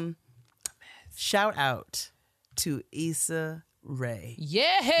 Shout out to Issa Rae.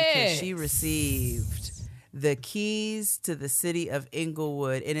 Yeah. Because she received the keys to the city of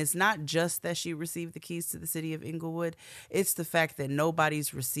Inglewood. And it's not just that she received the keys to the city of Inglewood. It's the fact that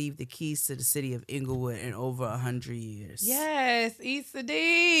nobody's received the keys to the city of Inglewood in over 100 years. Yes, Issa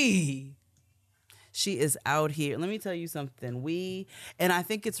D. She is out here. Let me tell you something. And I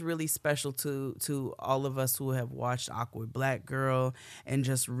think it's really special to all of us who have watched Awkward Black Girl and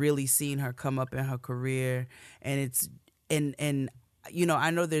just really seen her come up in her career. And I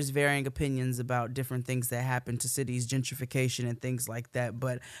know there's varying opinions about different things that happen to cities, gentrification and things like that.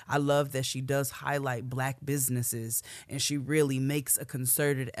 But I love that she does highlight black businesses, and she really makes a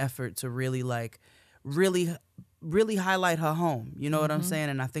concerted effort to really highlight her home. You know what I'm saying?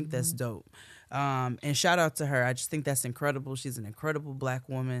 And I think that's dope. And shout out to her. I just think that's incredible. She's an incredible black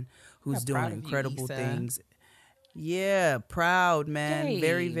woman who's Yeah, proud doing of you, incredible Issa. things. Yeah, proud, man. Yay.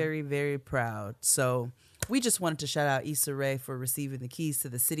 Very, very, very proud. So we just wanted to shout out Issa Rae for receiving the keys to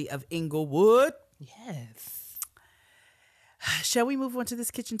the city of Inglewood. Yes. Shall we move on to this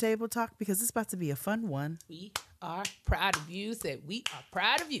kitchen table talk? Because it's about to be a fun one. We are proud of you. Said we are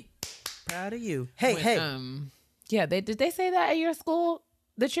proud of you. Proud of you. Hey, When, hey. Yeah, did they say that at your school,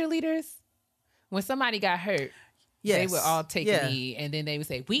 the cheerleaders? When somebody got hurt, Yes. they would all take Yeah. a knee, and then they would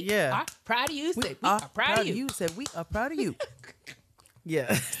say, we Yeah. are proud of you. We Said we are proud of you. Said we are proud of you. Yeah.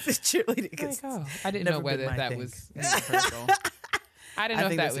 The cheerleading. Like, oh, I didn't never know been whether my that thing. was universal. I didn't know I if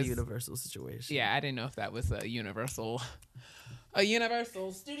think that that's was a universal situation. Yeah, I didn't know if that was a Universal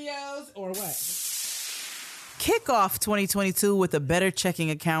Studios or what. Kick off 2022 with a better checking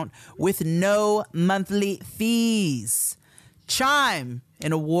account with no monthly fees. Chime,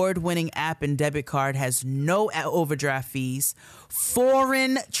 an award-winning app and debit card, has no overdraft fees,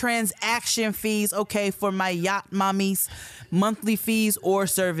 foreign transaction fees, okay, for my yacht mommies, monthly fees or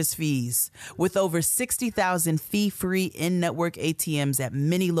service fees. With over 60,000 fee-free in-network ATMs at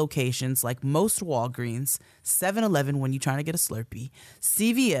many locations like most Walgreens, 7-Eleven when you're trying to get a Slurpee,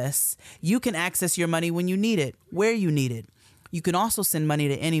 CVS, you can access your money when you need it, where you need it. You can also send money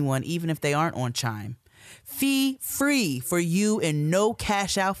to anyone even if they aren't on Chime. Fee-free for you and no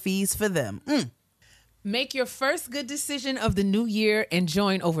cash-out fees for them. Make your first good decision of the new year and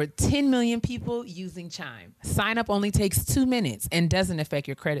join over 10 million people using Chime. Sign up only takes 2 minutes and doesn't affect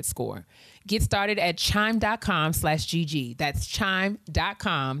your credit score. Get started at chime.com/GG. That's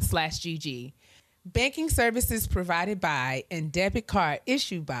chime.com/GG. Banking services provided by and debit card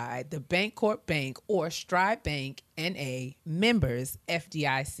issued by the Bancorp Bank or Stride Bank N.A. members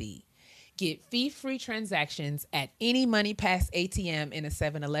FDIC. Get fee-free transactions at any MoneyPass ATM in a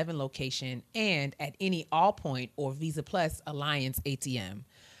 7-Eleven location and at any Allpoint or Visa Plus Alliance ATM.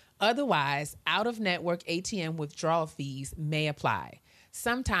 Otherwise, out-of-network ATM withdrawal fees may apply.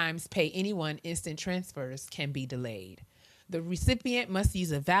 Sometimes Pay Anyone instant transfers can be delayed. The recipient must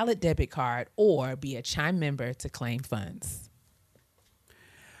use a valid debit card or be a Chime member to claim funds.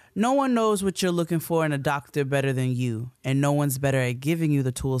 No one knows what you're looking for in a doctor better than you, and no one's better at giving you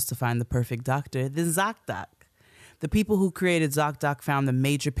the tools to find the perfect doctor than ZocDoc. The people who created ZocDoc found the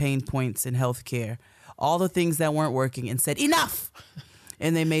major pain points in healthcare, all the things that weren't working, and said, enough!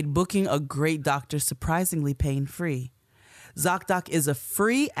 And they made booking a great doctor surprisingly pain-free. ZocDoc is a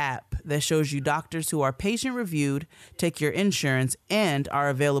free app that shows you doctors who are patient-reviewed, take your insurance, and are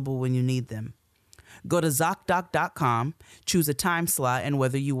available when you need them. Go to ZocDoc.com, choose a time slot and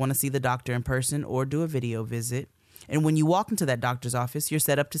whether you want to see the doctor in person or do a video visit. And when you walk into that doctor's office, you're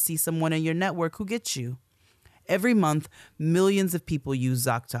set up to see someone in your network who gets you. Every month, millions of people use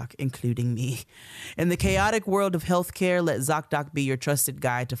ZocDoc, including me. In the chaotic world of healthcare, let ZocDoc be your trusted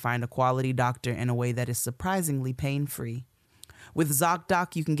guide to find a quality doctor in a way that is surprisingly pain-free. With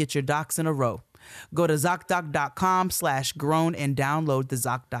ZocDoc, you can get your docs in a row. Go to ZocDoc.com/grown and download the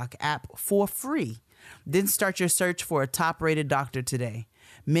ZocDoc app for free. Then start your search for a top-rated doctor today.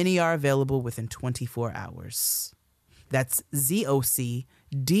 Many are available within 24 hours. That's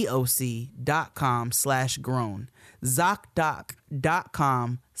ZocDoc.com/grown.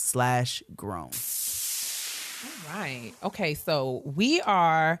 ZocDoc.com/grown. All right. Okay, so we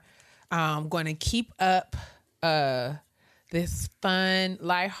are going to keep up this fun,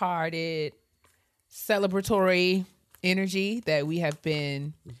 lighthearted, celebratory energy that we have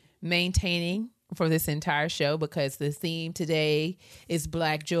been maintaining for this entire show because the theme today is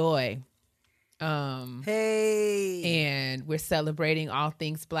Black Joy. Hey. And we're celebrating all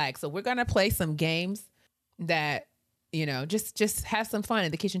things Black. So we're going to play some games that, just have some fun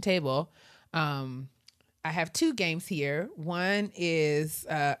at the kitchen table. I have two games here. One is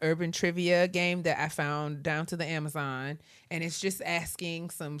urban trivia game that I found down to the Amazon, and it's just asking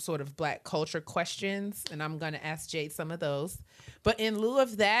some sort of Black culture questions, and I'm going to ask Jade some of those. But in lieu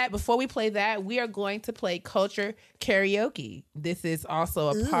of that, before we play that, we are going to play culture karaoke. This is also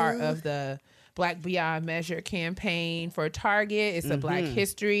a part of the Black Beyond Measure campaign for Target. It's a Black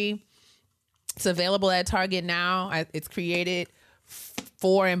history. It's available at Target now. It's created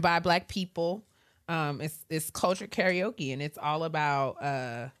for and by Black people. It's culture karaoke, and it's all about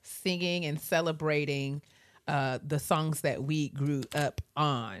singing and celebrating the songs that we grew up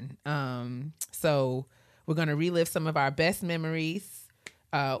on. So we're going to relive some of our best memories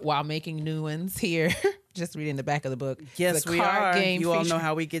while making new ones here. Just reading the back of the book. Yes, we are. You all know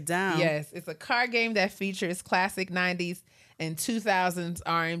how we get down. Yes, it's a card game that features classic 90s and 2000s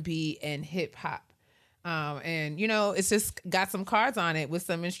R&B and hip hop. And it's just got some cards on it with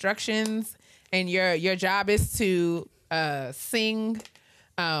some instructions. And your job is to sing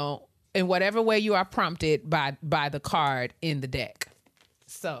in whatever way you are prompted by the card in the deck.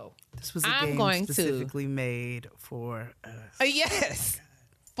 So this was a game specifically made for us. Yes,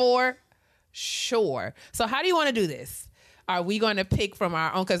 for sure. So how do you want to do this? Are we going to pick from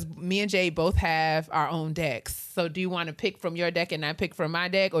our own? Because me and Jay both have our own decks. So do you want to pick from your deck and I pick from my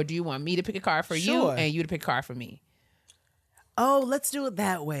deck? Or do you want me to pick a card for you and you to pick a card for me? Oh, let's do it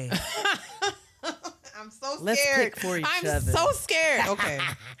that way. I'm so scared. Let's pick for each other. I'm so scared. Okay.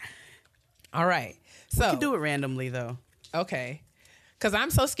 All right. So we can do it randomly though. Okay. Because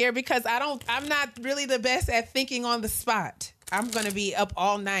I'm so scared because I'm not really the best at thinking on the spot. I'm going to be up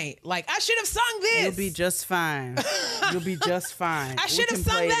all night. Like, I should have sung this. You'll be just fine. You'll be just fine. I should have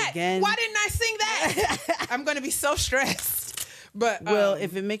sung that. Why didn't I sing that? I'm going to be so stressed. But well,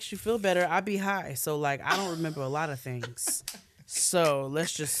 if it makes you feel better, I'll be high. So, I don't remember a lot of things. So,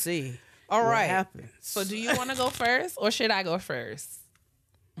 let's just see what happens. So, do you want to go first or should I go first?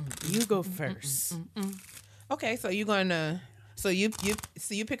 You go first. Okay, so you're going to... So you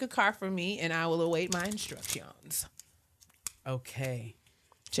pick a card for me and I will await my instructions. Okay.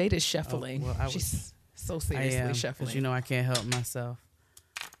 Jade is shuffling. Oh, well, she's so seriously shuffling. Because I can't help myself.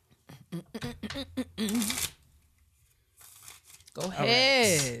 Go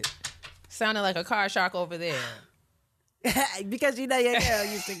ahead. Right. Sounded like a car shark over there. Because your girl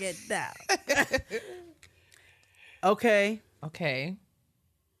used to get down. Okay.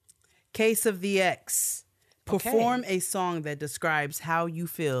 Case of the Ex. Perform a song that describes how you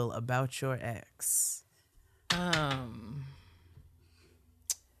feel about your ex.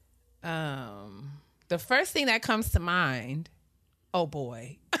 The first thing that comes to mind, oh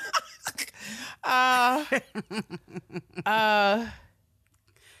boy.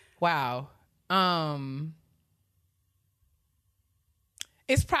 Wow.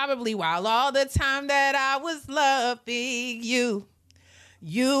 It's probably while all the time that I was loving you,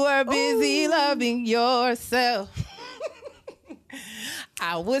 you were busy loving yourself.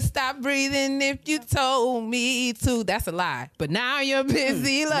 I would stop breathing if you told me to. That's a lie. But now you're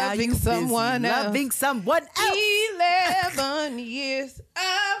busy loving someone else. Loving someone else. 11 years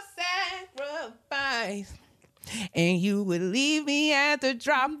of sacrifice. And you would leave me at the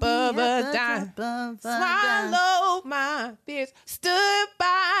drop of a dime. Swallow my fears. Stood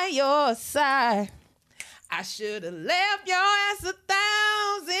by your side. I should have left your ass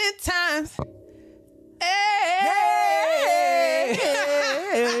 1,000 times. Hey.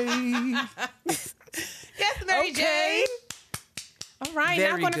 Yes, Mary Jane. All right,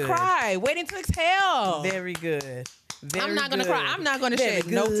 now I'm going to cry. Waiting to exhale. Very good. I'm not going to cry. I'm not going to shed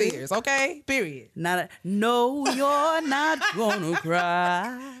no tears, okay? Period. No, you're not going to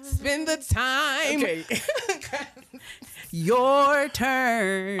cry. Spend the time Your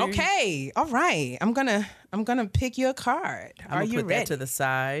turn. Okay. All right. I'm gonna pick you a card. I'm Are gonna you put ready? that to the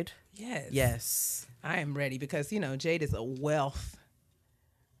side. Yes. Yes. I am ready because Jade is a wealth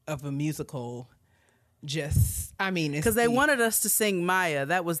of a musical. Because they wanted us to sing Maya.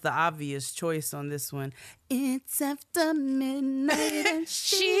 That was the obvious choice on this one. It's after midnight and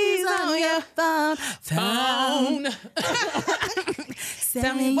she's on your phone.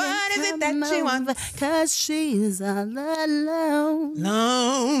 Tell me what is it that she wants? Because she's all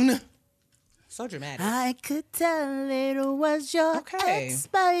alone. So dramatic. I could tell it was your Okay. ex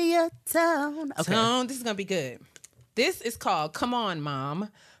by your tone. Okay. Tone, this is gonna be good. This is called "Come On, Mom."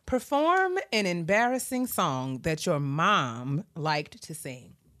 Perform an embarrassing song that your mom liked to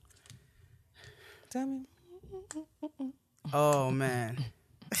sing. Tell me. Oh, man.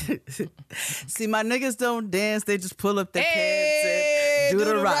 See, my niggas don't dance. They just pull up their pants and do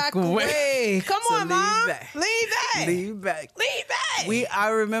the rock away. Come So on, lean Mom. back. Lean back. Lean back. Lean back. I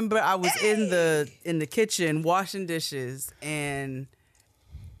remember I was in the kitchen washing dishes, and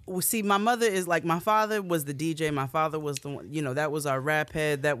see, my mother is like, my father was the DJ. My father was the one, that was our rap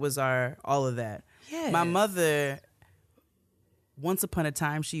head. That was our all of that. Yes. My mother, once upon a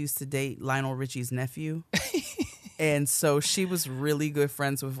time, she used to date Lionel Richie's nephew. And so she was really good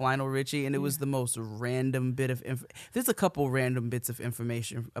friends with Lionel Richie, and it was the most random bit of there's a couple random bits of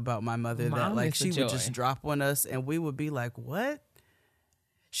information about my mother that Mom like is a she would joy. just drop on us, and we would be like, "What?"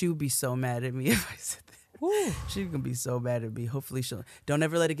 She would be so mad at me if I said that. Woo. She's gonna be so mad at me. Hopefully, she'll don't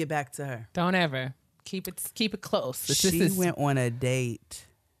ever let it get back to her. Don't ever keep it close. She went on a date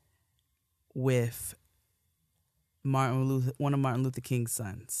with one of Martin Luther King's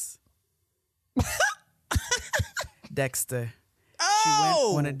sons. Dexter. She went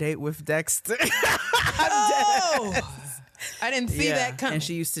on a date with Dexter. I didn't see that coming. And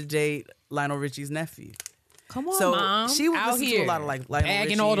she used to date Lionel Richie's nephew. Come on, So Mom. she would out listen here to a lot of like Lionel bagging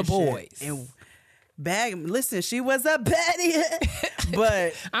Richie all the and shit. boys. And listen, she was a baddie.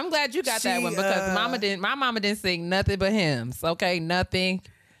 But I'm glad you got that she, one because my mama didn't sing nothing but hymns. Okay, nothing.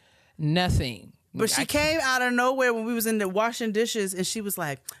 But she came out of nowhere when we was in there washing dishes, and she was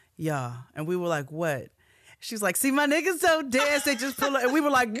like, "Yeah," and we were like, "What?" She's like, "See, my niggas don't dance; they just pull up." And we were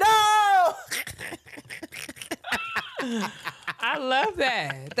like, "No!" I love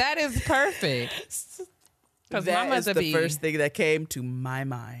that. That is perfect. Because my That is mother the first thing that came to my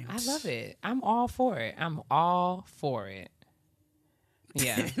mind. I love it. I'm all for it.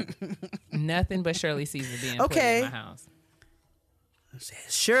 Yeah. Nothing but Shirley Caesar being played Okay. in my house.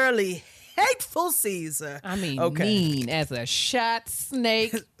 Shirley, hateful Caesar. I mean, Okay. mean as a shot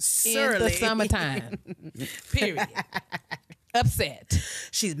snake in the Shirley. summertime. Period. Upset.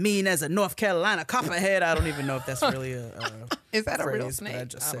 She's mean as a North Carolina copperhead. I don't even know if that's really a Is that a real phrase, but snake? I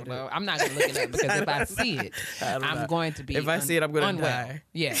just said don't know. it. I'm not going to look it up because if I see it, I'm going to be If I see it, I'm gonna unwell. die.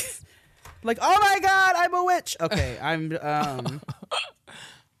 Yes. Like, oh my God, I'm a witch. Okay, I'm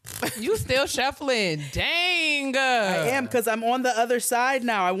You still shuffling. Dang. I am, because I'm on the other side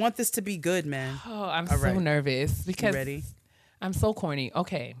now. I want this to be good, man. Oh, I'm All so right. nervous You because ready? I'm so corny.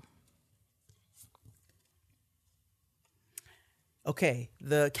 Okay. Okay,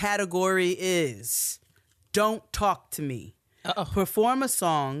 the category is Don't Talk to Me. Uh-oh. Perform a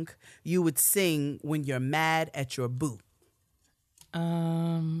song you would sing when you're mad at your boo. A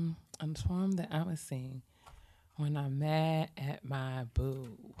song that I would sing when I'm mad at my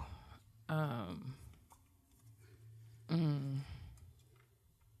boo.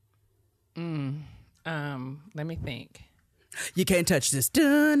 Let me think. You can't touch this.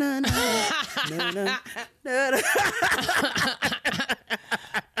 Dun-dun-dun, dun-dun, dun-dun.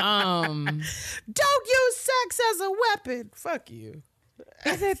 Don't use sex as a weapon. Fuck you.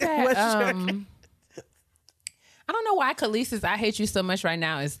 Is it that? What's your- I don't know why Khaleesi's "I Hate You So Much" right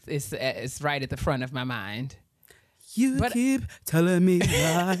now is right at the front of my mind. You But- keep telling me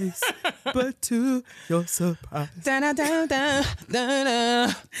lies, but to your surprise.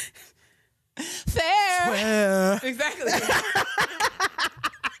 Da-da-da-da-da-da. Fair. Well, Exactly.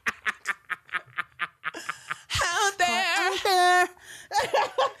 Out there.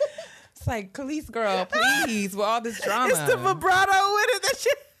 It's like, Khalees, girl, please, with all this drama. it's the vibrato with it. That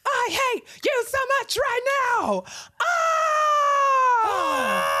shit. I hate you so much right now.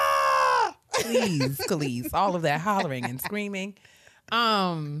 Ah! Please, Khalees, all of that hollering and screaming.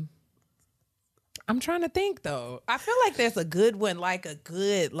 I'm trying to think though. I feel like there's a good one, like a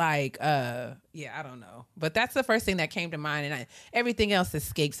good, I don't know. But that's the first thing that came to mind, and everything else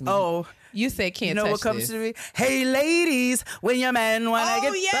escapes me. Oh, you said can't you know touch what comes this. to me? Hey, ladies, when your man wanna Oh,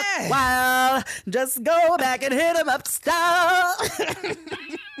 get yes. buck wild, just go back and hit him up style.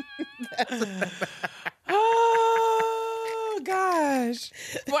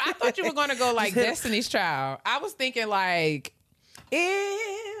 thought you were gonna go like Destiny's Child. I was thinking like,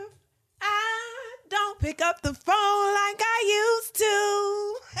 if I don't pick up the phone like I used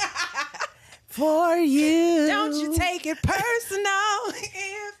to, For you. don't you take it personal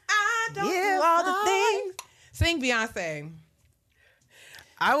if I don't do all the things. Sing Beyonce.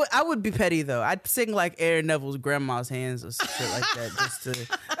 I would be petty though. I'd sing like Aaron Neville's Grandma's Hands or shit like that just to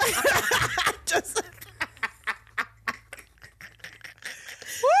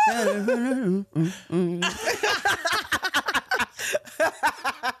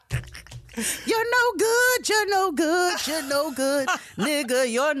You're no good, you're no good, you're no good.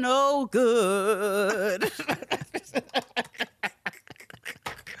 Nigga, you're no good.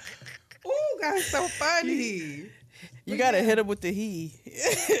 Ooh, that's so funny. You gotta hit him with the he.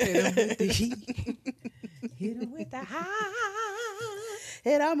 Hit him with the he. Hit him with the high.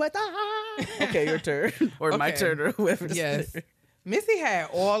 Hit him with the high. Okay, your turn. Or my Okay. turn or whoever's Yes. turn. Missy had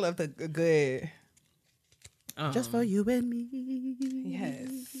all of the good. Just for you and me. Yes.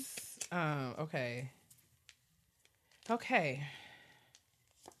 Okay. Okay.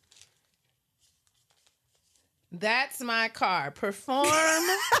 That's my car. Perform.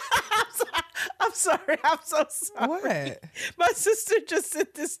 I'm sorry. I'm so sorry. What? My sister just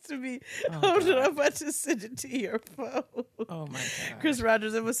sent this to me. Hold on. I'm about to send it to your phone. Oh my God. Chris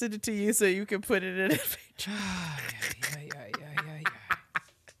Rogers, I'm going to send it to you so you can put it in a picture. Yeah.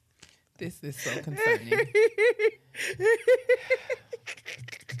 This is so concerning.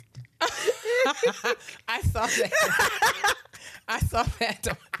 I saw that. I saw that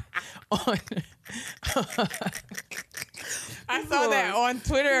on I saw that on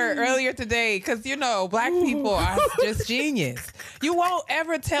Twitter earlier today because, you know, black people are just genius. You won't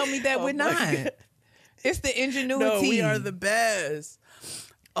ever tell me that we're not. God. It's the ingenuity. No, we are the best.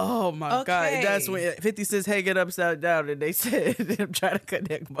 Oh my God. That's when 50 Cent's hanging upside down and they said, I'm trying to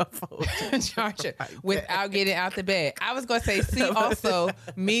connect my phone. charger without getting out the bed. I was going to say, see also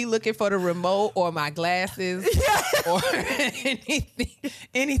me looking for the remote or my glasses or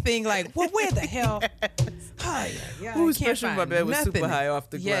anything like, well, where the hell? Oh, yeah, Ooh, I can't especially my find bed was super nothing. high off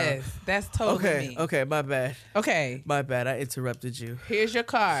the ground. Yes, that's totally me. Okay, my bad. Okay, My bad. I interrupted you. here's your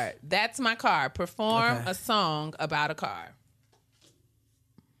card. That's my card. Perform Okay. a song about a car.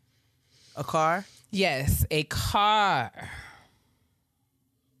 A car? Yes, a car.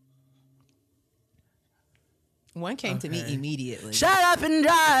 One came to me Okay. immediately. Shut up and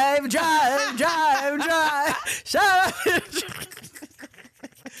drive, drive, drive, drive. Shut up and drive.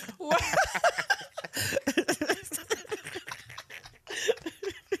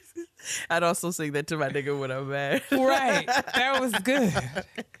 I'd also sing that to my nigga when I'm mad. Right. That was good.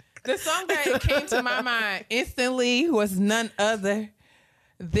 The song that came to my mind instantly was none other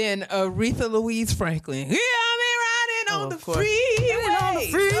than Aretha Louise Franklin. Yeah, I'm riding on the of course. freeway. On the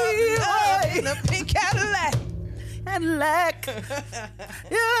freeway. In a pink Cadillac. And lack.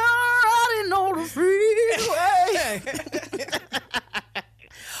 You're riding on the freeway.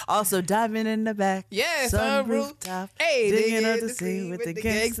 Also, diving in the back. Yes, sun on rooftop. Hey, digging dig up the scene with the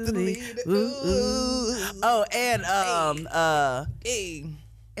gangster lead. Ooh, ooh. Oh, and Hey.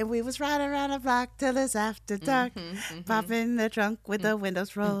 and we was riding around the block till it's after dark. Popping the trunk with the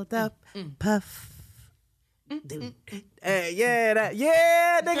windows rolled up. Puff. Dude. Hey, yeah,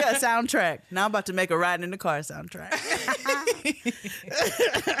 nigga, a soundtrack. Now I'm about to make a riding in the car soundtrack.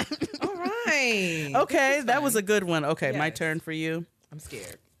 All right. Okay, that was a good one. Okay, my Yes. turn for you. I'm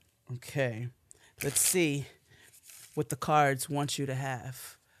scared. Okay, let's see what the cards want you to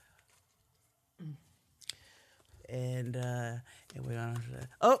have. And we're gonna.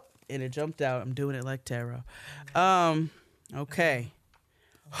 Oh, and it jumped out. I'm doing it like tarot. Okay.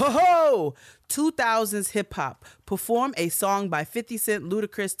 Ho ho! 2000s hip hop. Perform a song by 50 Cent,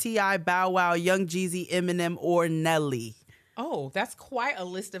 Ludacris, T.I., Bow Wow, Young Jeezy, Eminem, or Nelly. Oh, that's quite a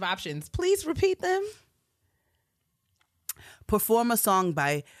list of options. Please repeat them. Perform a song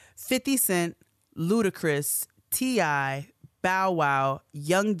by 50 Cent, Ludacris, T.I., Bow Wow,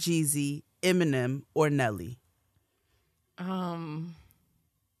 Young Jeezy, Eminem, or Nelly.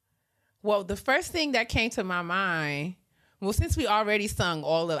 Well, the first thing that came to my mind, well, since we already I sung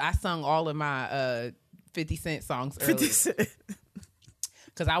all of my 50 Cent songs 50 earlier, Cent.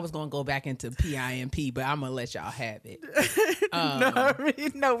 because I was going to go back into PIMP, but I'm going to let y'all have it.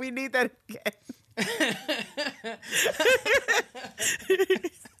 No, we need that again.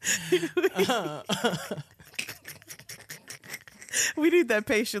 We need that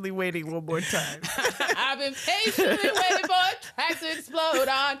patiently waiting one more time. I've been patiently waiting for a track to explode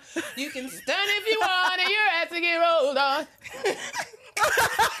on. You can stun if you want and your ass to get rolled on.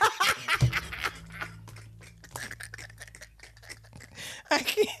 I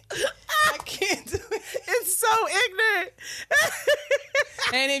can't do it. It's so ignorant.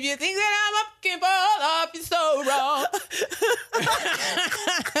 And if you think that I'm up and fall off, you're so wrong.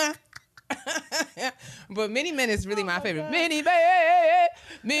 But Mini Men is really my favorite. Mini Man,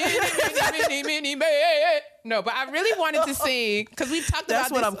 Mini Man. No, but I really wanted to sing because we've talked That's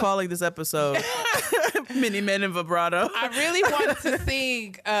about what this. I'm calling this episode. Mini Men in Vibrato. I really wanted to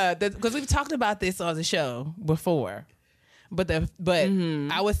sing because we've talked about this on the show before. But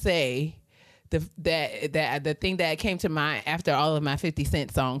I would say the thing that came to mind after all of my 50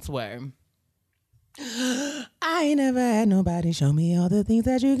 Cent songs were, I ain't never had nobody show me all the things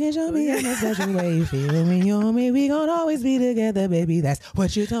that you can show me in a special way. You feel when you're on me, we gon' always be together, baby. That's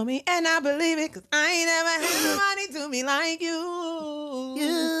what you told me, and I believe it, cause I ain't never had nobody do me like you.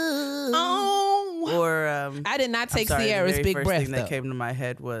 Oh. Or I did not take I'm sorry, Sierra's the very Big first Breath, thing though. that came to my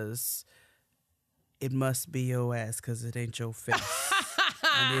head was, it must be your ass because it ain't your face.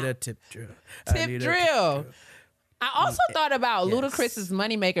 I need a tip drill. Tip drill. I also thought about Ludacris's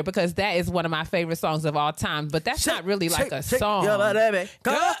Moneymaker because that is one of my favorite songs of all time, but that's not really like a song. No,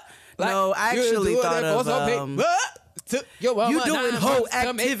 I actually thought of you doing hoe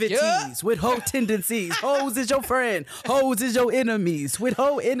activities with hoe tendencies. Hoes is your friend. Hoes is your enemies. With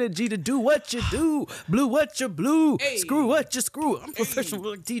hoe energy to do what you do. Blue what you blue. Hey. Screw what you screw. I'm professional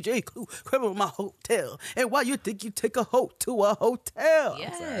like DJ Clue. Criminal my hotel. And why you think you take a hoe to a hotel?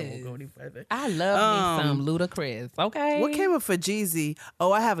 Yes. I'm sorry, I won't go any further. I love me some Ludacris. Okay. What came up for Jeezy?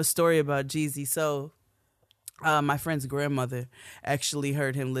 Oh, I have a story about Jeezy. So, my friend's grandmother actually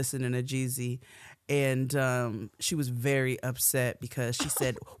heard him listening to Jeezy, and she was very upset because she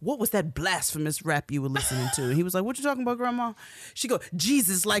said, "What was that blasphemous rap you were listening to?" And he was like, "What you talking about, Grandma?" She go,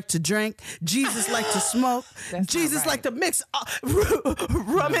 "Jesus liked to drink. Jesus liked to smoke. That's Jesus not right. liked to mix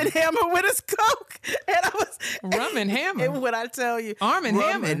rum and hammer with his coke." And I was Rum and Hammer? And when I tell you, Arm and rum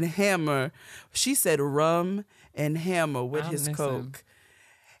Hammer? and hammer. She said rum and hammer with I'm his missing. coke.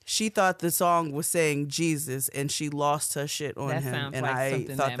 She thought the song was saying Jesus, and she lost her shit on That him. sounds And like I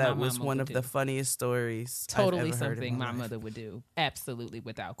something thought that that my was mama one would of the do. funniest stories. Totally I've ever heard something in my life. mother would do. Absolutely,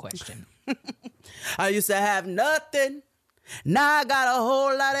 without question. I used to have nothing. Now I got a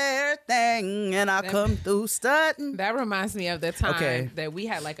whole lot of everything, and I come through stunting. That reminds me of the time Okay. that we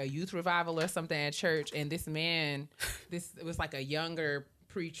had like a youth revival or something at church, and this man, it was like a younger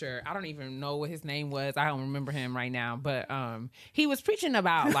preacher. I don't even know what his name was. I don't remember him right now, but he was preaching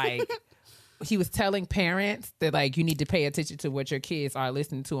about like he was telling parents that like you need to pay attention to what your kids are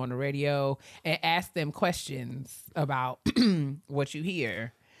listening to on the radio and ask them questions about what you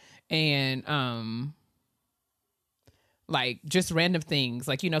hear, and like just random things,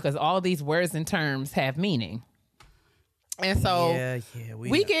 like, you know, because all these words and terms have meaning. And so we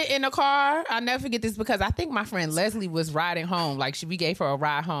know. get in the car. I'll never forget this because I think my friend Leslie was riding home. Like we gave her a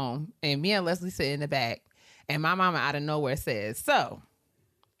ride home, and me and Leslie sit in the back, and my mama out of nowhere says, "So,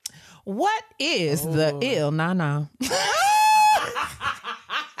 what is the ill nana?" And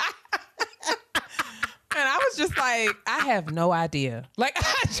I was just like, I have no idea. Like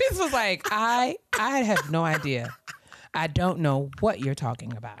I just was like, I have no idea. I don't know what you're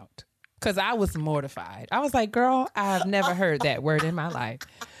talking about. Because I was mortified. I was like, girl, I've never heard that word in my life.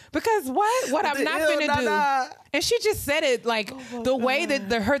 Because what I'm not ill finna do. nana. And she just said it like the way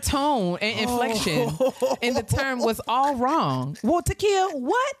that her tone and inflection in the term was all wrong. Well, Tequila,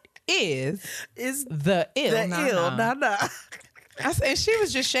 what is the ill the nana? ill nana. I said, and she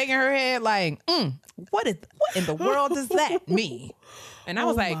was just shaking her head like, what in the world does that mean? And I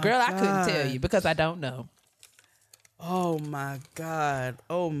was like, my girl, I couldn't tell God. you because I don't know. Oh my God.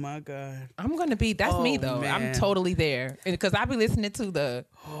 Oh my God. I'm gonna be. That's me though. I'm man. totally there because I be listening to the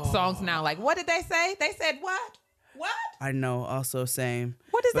songs now. Like, what did they say? They said what? What? I know. Also, same.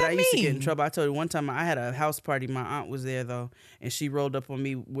 What does but that I used to get in mean? trouble. I told you one time I had a house party. My aunt was there though, and she rolled up on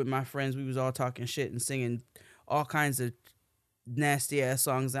me with my friends. We was all talking shit and singing all kinds of nasty ass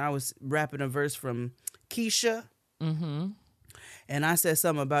songs. And I was rapping a verse from Keisha. Mm-hmm. And I said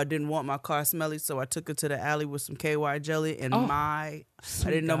something about didn't want my car smelly, so I took her to the alley with some KY jelly. And I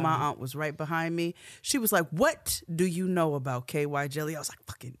didn't know my aunt was right behind me. She was like, "What do you know about KY jelly?" I was like,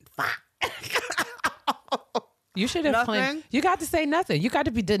 "Fucking fuck." You should have Nothing? planned. You got to say nothing. You got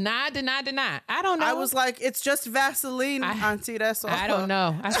to be denied. I don't know. I was like, "It's just Vaseline, auntie. That's all." I don't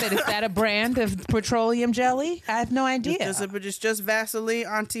know. I said, is that a brand of petroleum jelly? I have no idea. It's just Vaseline,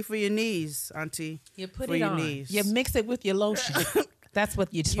 auntie, for your knees, auntie. You put for it your on. knees. You mix it with your lotion. That's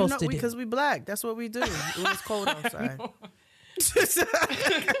what you're supposed to do. Because we black. That's what we do. It was cold outside.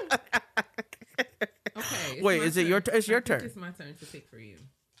 Okay. Wait, is it your? It's your turn. It's my turn to pick for you.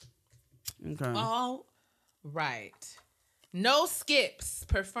 Okay. All right. No skips.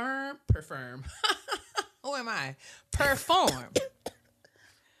 Perform. Who am I?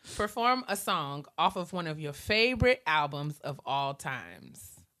 Perform a song off of one of your favorite albums of all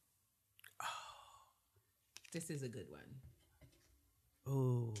times. Oh, this is a good one.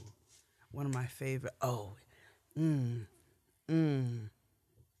 Ooh, one of my favorite. Oh, one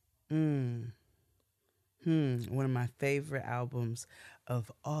of my favorite albums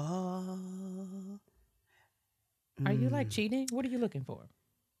of all. Are you like cheating? What are you looking for?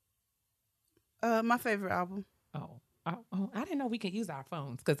 My favorite album. Oh, I didn't know we could use our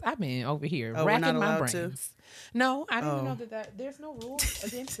phones because I've been over here Oh, we're not racking my allowed brains. to? No, I didn't know that there's no rule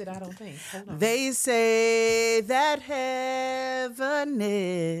against it. I don't think. Hold on. They say that heaven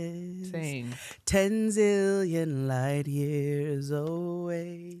is Sing. 10 zillion light years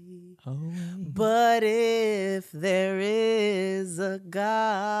away. Oh, But if there is a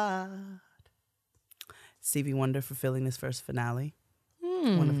God. Stevie Wonder fulfilling his first finale.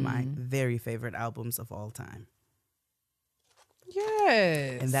 One of my very favorite albums of all time.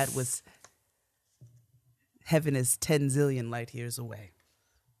 yes. And that was Heaven is 10 zillion light years away.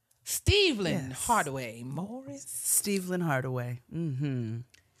 Stephen Yes. Hardaway Morris. Stephen Hardaway.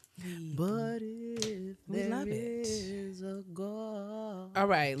 But if We love it. is a God. All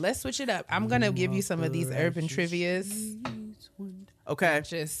right, let's switch it up. I'm gonna give you some of these urban trivias. Okay.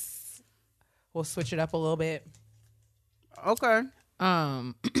 Just we'll switch it up a little bit. Okay.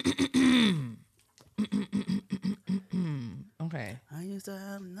 Okay. I used to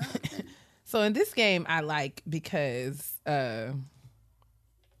have nothing. So in this game, I like because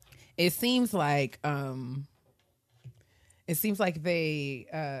it seems like they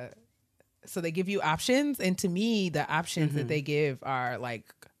so they give you options, and to me, the options that they give are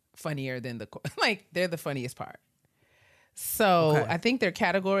like funnier than like they're the funniest part. So Okay. I think there are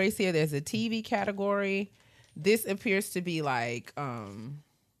categories here. There's a TV category. This appears to be like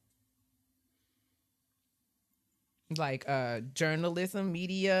journalism,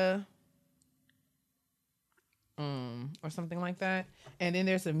 media, or something like that. And then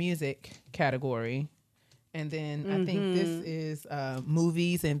there's a music category. And then I think this is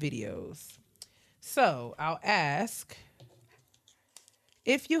movies and videos. So I'll ask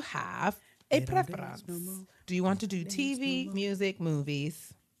if you have a preference. Do you want to do TV, music,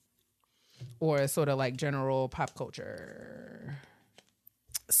 movies, or sort of like general pop culture?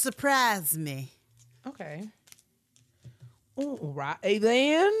 Surprise me. Okay. All right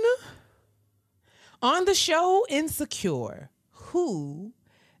then. On the show Insecure, who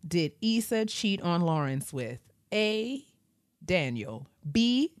did Issa cheat on Lawrence with? A, Daniel,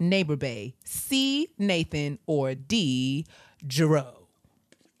 B, Neighbor Bay, C, Nathan, or D, Jerome?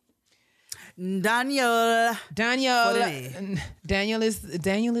 Daniel. Daniel. Forte. Daniel is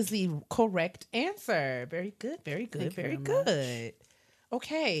the correct answer. Very good. Very good. Thank you Very very good.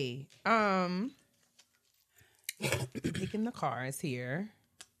 Okay. Picking the cards here.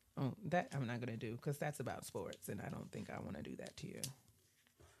 Oh, that I'm not gonna do because that's about sports, and I don't think I want to do that to you.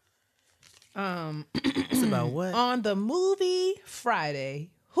 It's about what? On the movie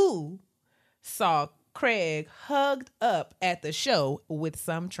Friday, who saw Craig hugged up at the show with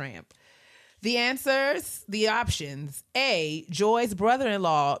some tramp? The answers, the options: A, Joy's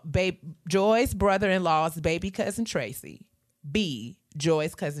brother-in-law's baby cousin Tracy. B,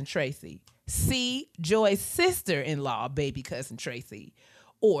 Joy's cousin Tracy. C, Joy's sister-in-law baby cousin Tracy.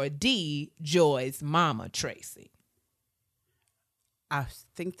 Or D, Joy's mama Tracy. I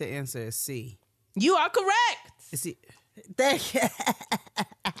think the answer is C. You are correct. Is C. Thank you.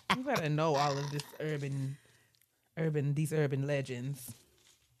 You gotta know all of this these urban legends.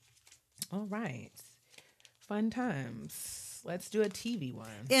 All right. Fun times. Let's do a TV one.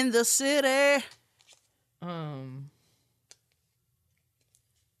 In the city. On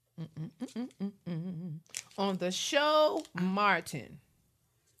the show Martin,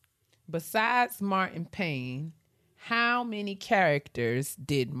 besides Martin Payne, how many characters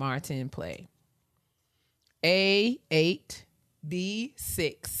did Martin play? A, 8, B,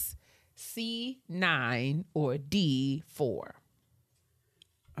 6, C, 9, or D, 4?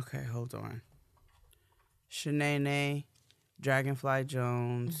 Okay, hold on. Shanae, Dragonfly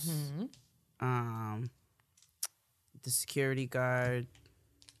Jones, the security guard,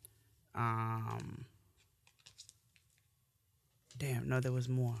 damn, no, there was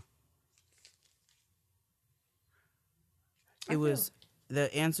more. The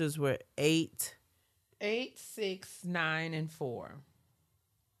answers were 8. 8, 6, 9, and 4.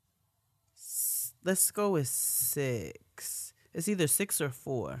 Let's go with 6. It's either 6 or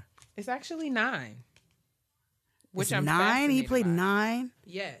 4. It's actually 9. Which It's I'm 9? He fascinated played by. 9?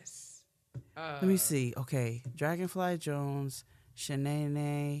 Yes. Let me see. Okay, Dragonfly Jones,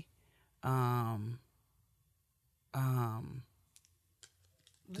 Shanae,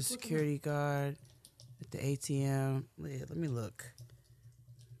 the security guard at the ATM. Let me look.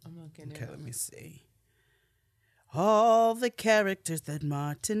 I'm looking Okay, at let me see. All the characters that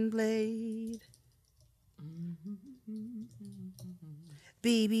Martin played.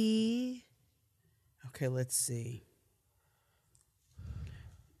 Baby. Okay, let's see.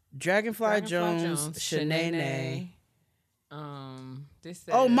 Dragonfly Jones, Shanae. This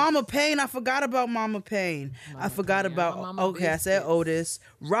says, Oh, Mama Payne. I forgot about Mama Payne. I forgot Payne. about. Mama Okay, I said Biscuits. Otis.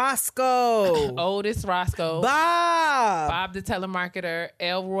 Roscoe. Otis Roscoe, Bob. the telemarketer,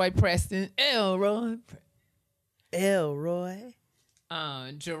 Elroy Preston, Elroy, Elroy.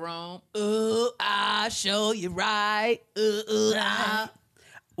 Jerome. Ooh, I'll show you right.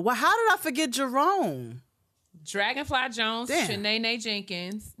 Well, how did I forget Jerome? Dragonfly Jones, Damn. Shanae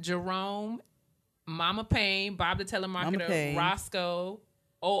Jenkins, Jerome, Mama Payne, Bob the telemarketer, Payne. Roscoe.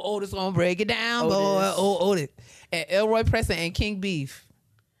 Oh, Otis gonna break it down, Otis. boy. Oh, Otis. And Elroy Preston and King Beef.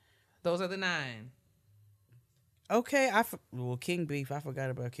 Those are the 9. Okay, King Beef. I forgot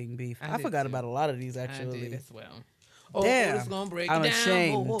about King Beef. I I did forgot too. about a lot of these I actually. did as well. Oh, Damn. Otis gonna break I'm it down,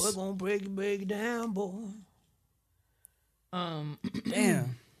 ashamed. boy. Gonna break it down, boy.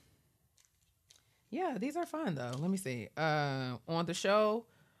 Damn. Yeah, these are fun though. Let me see. On the show,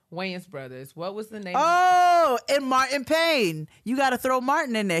 Wayans Brothers. What was the name? Oh, and Martin Payne. You got to throw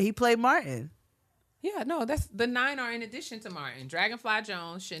Martin in there. He played Martin. Yeah, no, that's the 9 are in addition to Martin. Dragonfly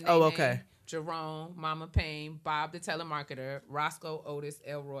Jones, Shanae, Oh, okay. Jerome, Mama Payne, Bob the telemarketer, Roscoe, Otis,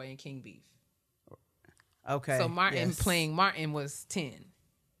 Elroy, and King Beef. Okay. So Martin yes. playing Martin was 10.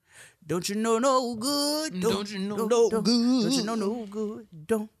 Don't you know no good? Don't you know no Don't you know no good?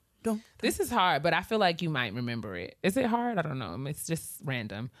 Don't. This is hard, but I feel like you might remember it. Is it hard? I don't know. It's just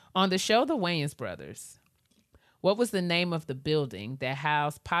random. On the show, The Wayans Brothers, what was the name of the building that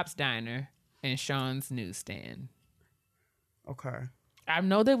housed Pop's Diner and Sean's Newsstand? Okay. I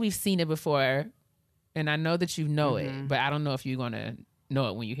know that we've seen it before, and I know that you know it, but I don't know if you're going to know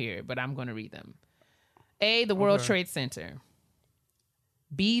it when you hear it, but I'm going to read them. A, the World Trade Center.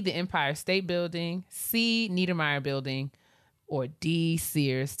 B, the Empire State Building. C, Niedermeyer Building. Or D,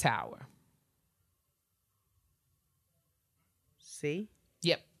 Sears Tower. See?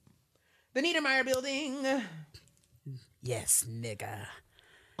 Yep. The Niedermeyer Building. Yes, nigga.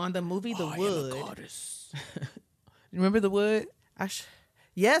 On the movie The I am a Wood. goddess. Remember The Wood?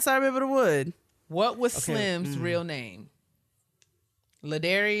 Yes, I remember the wood. What was Slim's real name?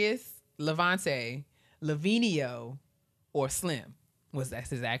 Ladarius, Levante, Lavinio, or Slim?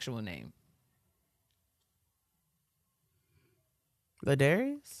 That's his actual name.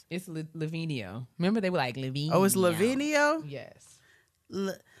 Ladarius? It's Lavinio. Remember they were like Lavinio. Oh, it's Lavinio? Yes.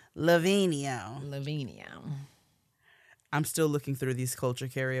 Lavinio. Lavinio. I'm still looking through these culture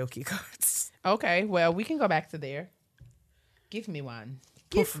karaoke cards. Okay, well, we can go back to there. Give me one.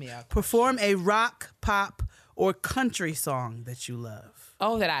 Give me a. Perform a rock, pop, or country song that you love.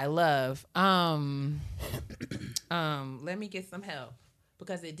 Oh, that I love. Let me get some help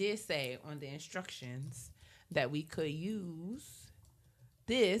because it did say on the instructions that we could use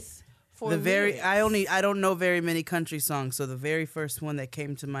this for lyrics. I don't know very many country songs, so the very first one that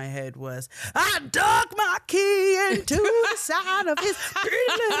came to my head was I dug my key into the side of his pretty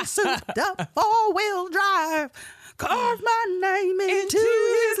little souped up 4-wheel drive, carved my name into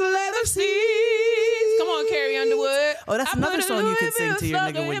his leather seats. Come on, Carrie Underwood. Oh, that's another song you can sing to your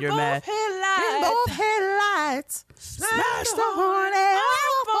nigga when you're mad. In both headlights, smashed the horn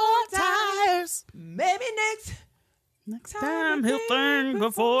out 4 tires. Maybe next Time he'll think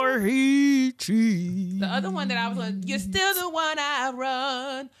before he cheats. The other one that I was on, you're still the one I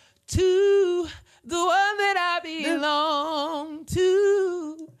run to, the one that I belong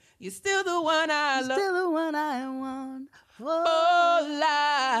to. You're still the one I love. Still the one I want for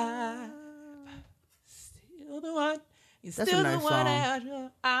life. Still the one. You're That's a still nice the one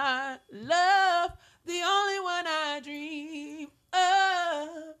song. I love. The only one I dream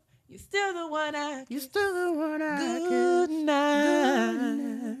of. You're still the one I. You're still the one I Good kiss.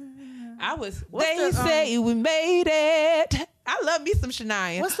 night. I was. What's They the, say we made it. I love me some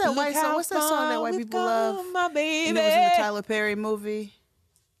Shania. What's that Look white song? how What's that song that far white we've people love? come, my baby. And it was in the Tyler Perry movie.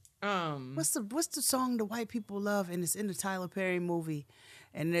 What's What's the song the white people love and it's in the Tyler Perry movie?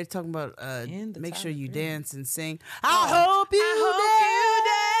 And they're talking about In the make sure Tyler you Perry. dance and sing. I hope you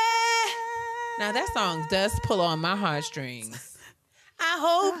dance. Now that song does pull on my heartstrings. I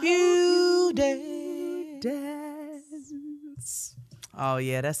hope you dance. Dance. Oh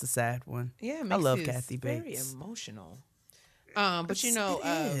yeah, that's a sad one. Yeah, it I makes love you Kathy very Bates. emotional. But you know,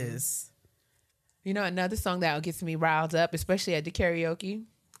 it is. You know, another song that gets me riled up, especially at the karaoke.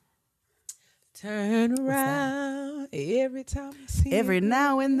 Turn around every time I see Every you.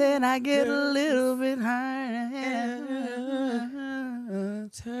 now and then I get a little bit high.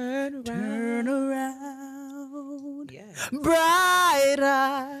 Turn around. Turn around. Yeah. Bright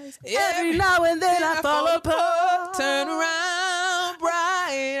eyes. Every now and then I fall apart. Turn around,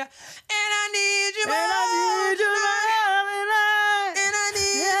 bright. And I need you And I need you more than I. And I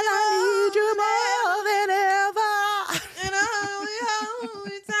need And I need you more than ever. And I hold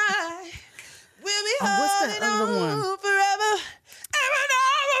you tight. We'll be Oh, what's that holding other on one? forever. Every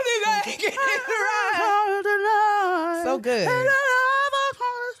night we'll be making it right. So good.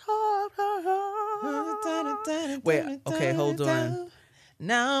 Wait, okay, hold on.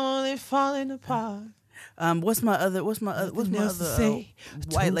 Now I'm only falling apart. What's my other else to say.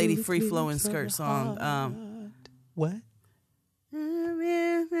 white lady Totally free flowing from skirt the song? What?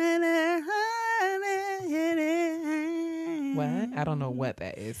 What? I don't know what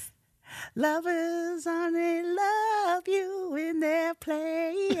that is. Lovers only love you in their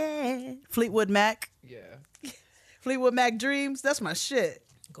play. Fleetwood Mac. Yeah. Fleetwood Mac Dreams. That's my shit.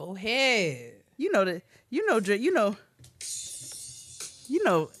 Go ahead. You know that. You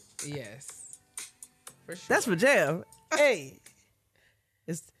know. Yes. For sure. That's my jam. Hey.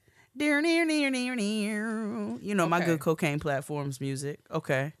 It's near. You know my Okay. good cocaine platforms music.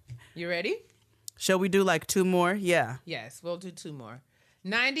 Okay. You ready? Shall we do like two more? Yeah. Yes, we'll do two more.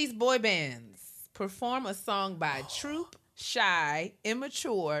 90s boy bands perform a song by Troop, Shy,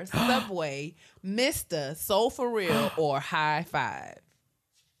 Immature, Subway, Mr., Soul For Real, or High Five.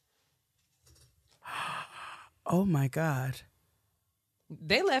 Oh my God.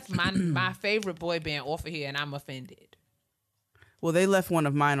 They left my favorite boy band off of here, and I'm offended. Well, they left one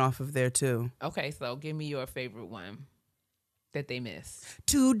of mine off of there too. Okay, so give me your favorite one that they missed.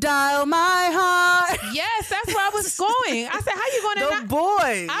 To dial my heart. Yes, that's where I was going. I said, how you going to The not?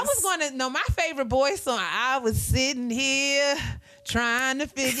 boys. I was going to know my favorite boy song. I was sitting here trying to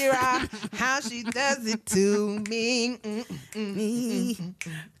figure out how she does it to me. Me.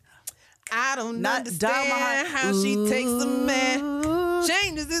 I don't Not dial my understand heart. how she takes a man, Ooh.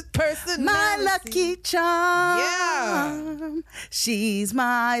 changes his personality. My lucky charm. Yeah. She's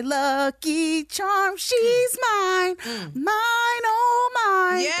my lucky charm. She's mine. Mine, oh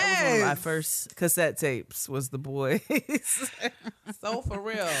mine. That was one of my Yes. first cassette tapes was The Boys. So For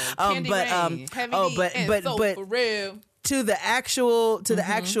Real. Um, Candy but, Rain, Heavy oh, D, but- and but- So but- For Real. to the actual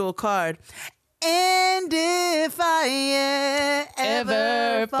card. And if I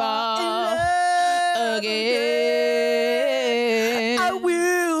ever fall in love Again. I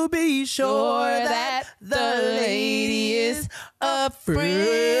will be sure that the lady is a friend.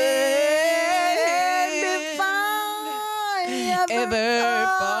 If I ever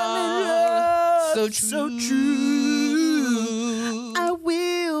fall in love, so true, I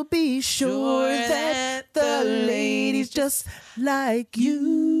will be sure that the lady's just like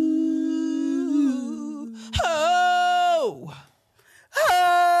you. Oh.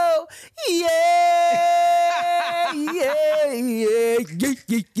 Oh, yeah, yeah.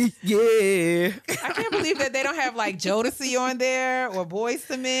 I can't believe that they don't have like Jodeci on there or Boyz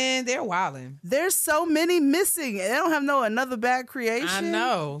II Men. They're wilding. There's so many missing. They don't have no Another Bad Creation. I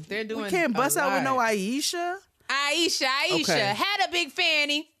know. They're doing We can't bust a out with no lot. Aisha. Aisha. Okay. Had a big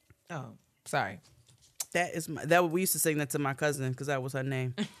fanny. Oh, sorry. That we used to sing that to my cousin because that was her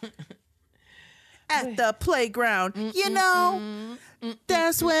name. At the playground, you know,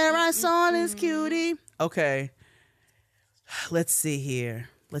 that's where I saw this cutie. Okay, let's see here.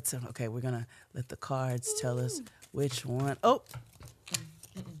 Okay, we're gonna let the cards tell us which one. Oh,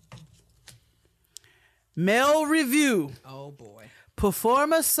 Male Review. Oh boy.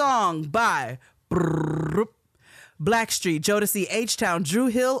 Perform a song by Blackstreet, Jodeci, H-Town, Drew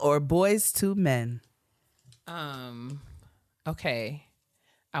Hill, or Boyz II Men. Okay.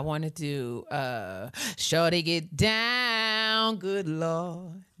 I want to do Shorty Get Down, good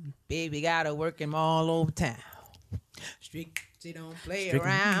Lord. Baby gotta work him all over town. She don't play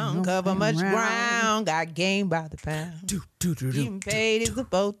around, cover much ground, got game by the pound. Even paid is a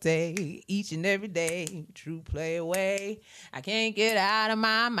boat day, each and every day. True play away. I can't get out of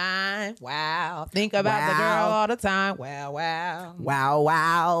my mind. Wow. Think about the girl all the time. Wow, wow. Wow,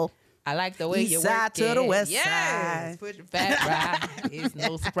 wow. I like the way East you side work to it. the west Yes. side. Put your fat right. It's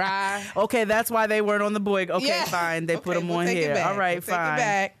no surprise. Okay, that's why they weren't on the Boy. Okay, Yeah. fine. They put Okay, them we'll on take it here. back. All right, We'll take it fine.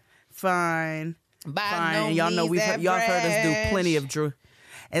 back. Fine. By Fine. no And y'all know means y'all have heard us do average. plenty of Drew.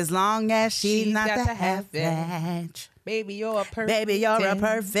 As long as she's not got the to have half match. Baby, you're a perfect Baby, you're a 10.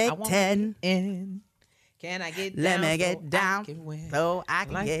 perfect I want 10. in. Can I get down? Let me so get I down can win? so I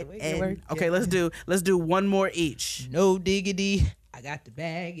can Like the get way you work in. Okay, let's do one more each. No diggity. I got to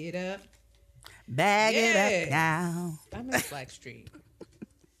bag it up. Bag it Yes. up now. I'm in Blackstreet.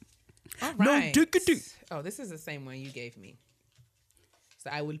 All No right. diggity. Oh, this is the same one you gave me. So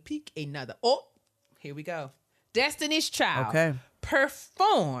I will pick another. Oh, here we go. Destiny's Child. Okay.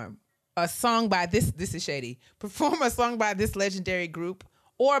 Perform a song by this is shady. Perform a song by this legendary group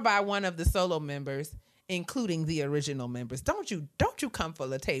or by one of the solo members, including the original members. Don't you come for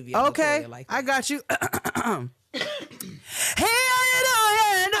Latavia. Okay, Latoya like I that. got you. Hey, how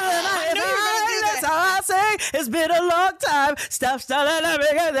you doing? I knew you were gonna do That's that. how I say. It's been a long time. Stop stalling up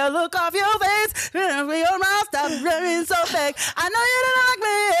because the look off your face. Your mouth stop running so fake. I know you don't like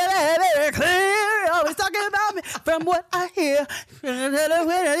me, very clear. Always talking about me from what I hear.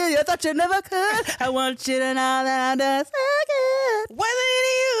 You thought you never could. I want you to know that I'm just second. Was it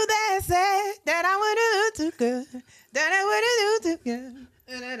you that said that I wouldn't do too good? That I wouldn't do too good.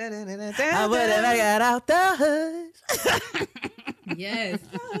 I would have got out the hood. Yes.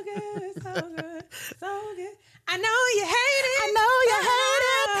 So good, so good, so good. I know you hate it. I know you hate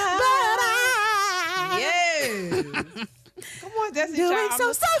it, but Yes. Come on, Destiny doing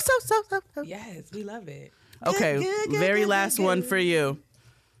Child. so. Yes, we love it. Okay, Good, good, very good, last good, one good. for you.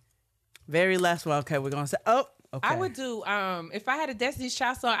 Very last one. Okay, we're gonna say. Oh, okay. I would do if I had a Destiny's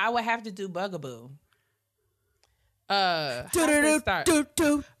Child song, I would have to do Bugaboo. How does it start?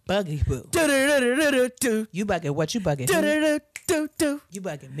 Do-do-do-do-do. Bugaboo. Do-do-do-do-do-do. You bugging what? You bugging who? Do-do-do-do-do. You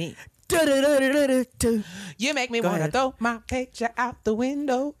bugging me. Do-do-do-do-do-do. You make me Go wanna ahead. throw my picture out the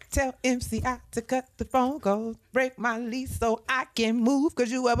window. Tell MCI to cut the phone calls. Break my lease so I can move.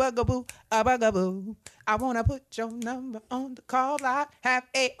 Cause you a bugaboo, a bugaboo. I wanna put your number on the call block. Have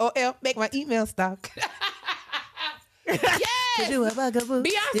AOL make my email stop. Yes. You a bugaboo.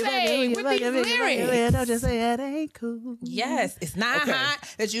 Beyonce You with bugaboo, these you bugaboo. lyrics. Don't just say it ain't cool. Yes, it's not Okay. hot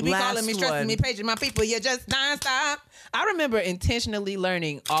that you be Last calling me, stressing one. me, paging my people. You're just nonstop. I remember intentionally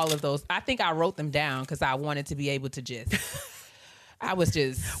learning all of those. I think I wrote them down because I wanted to be able to just. I was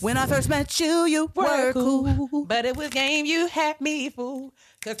just. When I first met you, you were cool. But it was game, you had me fool.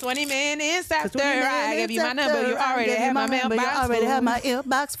 Cause 20 minutes after 20 I gave you my minutes number, you after I already gave had you my number, mailbox You already full. had my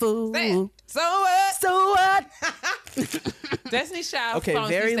inbox full. Say it. So what? So what? Destiny's Child. Okay, songs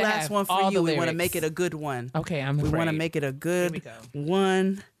very used to last have one for all you. the We want to lyrics. make it a good one. Okay, I'm We afraid. want to make it a good Here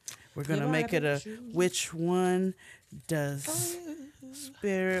one. We're going to You make it wanna a which one does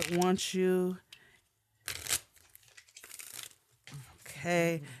Spirit want you?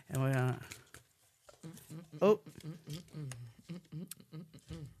 Okay, and we're going to Oh.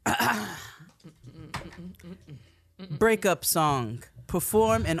 Breakup song.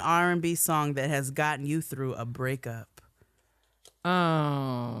 Perform an R&B song that has gotten you through a breakup.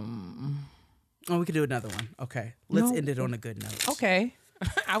 Oh, we could do another one. Okay. Let's end it on a good note. Okay.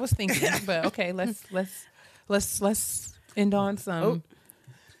 I was thinking, but okay, let's end on some.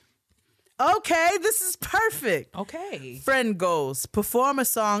 Okay, this is perfect. Okay. Friend goals. Perform a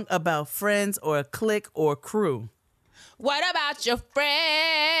song about friends or a clique or crew. What about your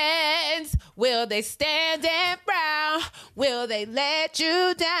friends? Will they stand and frown? Will they let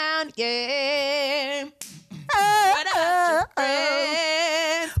you down? Yeah. What about your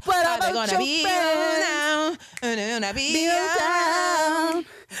friends? What Are they about gonna your be friends? around? Gonna be Be around? around.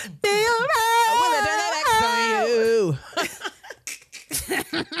 Be Or around. will they turn their backs on you?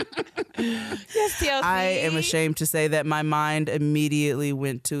 Yes, TLC. I am ashamed to say that my mind immediately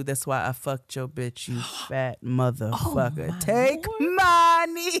went to, that's why I fucked your bitch, you fat motherfucker. Take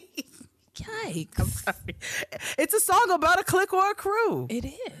money. Yikes. It's a song about a clique or a crew. It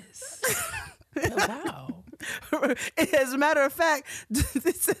is. Oh, wow. As a matter of fact,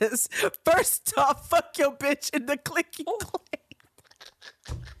 this says, first off, fuck your bitch in the clicky click.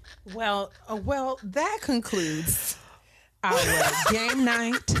 Well, that concludes our game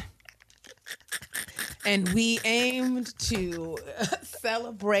night. And we aimed to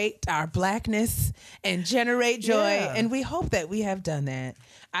celebrate our blackness and generate joy. Yeah. And we hope that we have done that.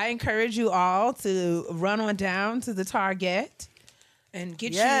 I encourage you all to run on down to the Target and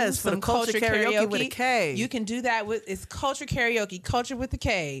get you Yes, for some the Culture Karaoke with a K. You can do that it's Culture Karaoke, Culture with a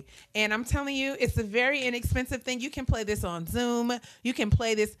K. And I'm telling you, it's a very inexpensive thing. You can play this on Zoom. You can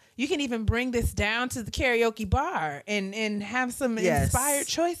play this. You can even bring this down to the karaoke bar and have some inspired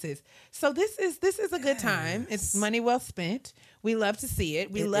choices. So this is a good time. It's money well spent. We love to see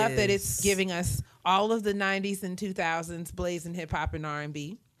it. We love that it's giving us all of the 90s and 2000s blazing hip hop and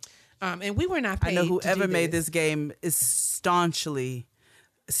R&B. And we were not paid. I know to whoever do made this game is staunchly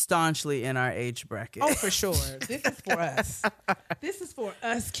in our age bracket. Oh, for sure. This is for us. This is for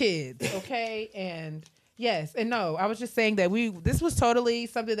us kids, okay? And Yes, and no, I was just saying that this was totally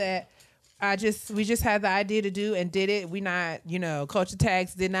something that we just had the idea to do and did it. We not, Culture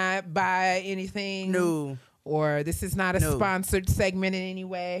Tags did not buy anything. No. Or this is not a sponsored segment in any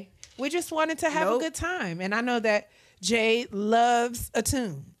way. We just wanted to have a good time. And I know that Jay loves a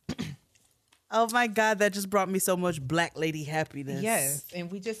tune. Oh my God, that just brought me so much Black lady happiness. Yes,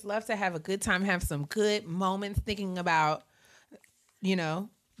 and we just love to have a good time, have some good moments thinking about,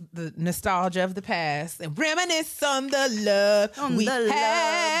 the nostalgia of the past and reminisce on the love we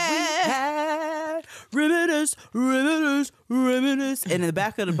had. Reminisce. And in the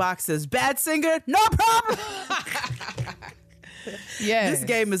back of the box says, bad singer, no problem. Yeah. This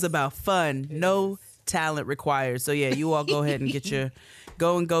game is about fun. No talent required. So yeah, you all go ahead and get your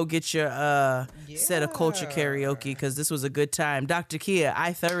set of culture karaoke, because this was a good time. Dr. Kia,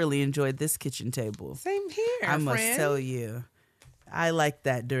 I thoroughly enjoyed this kitchen table. Same here, I must tell you. I like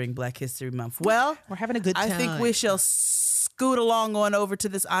that during Black History Month. Well, we're having a good time. I think we shall scoot along on over to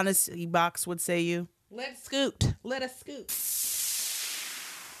this honesty box. What say you? Let's scoot. Let us scoot.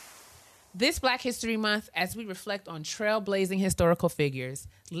 This Black History Month, as we reflect on trailblazing historical figures,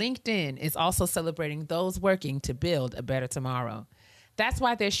 LinkedIn is also celebrating those working to build a better tomorrow. That's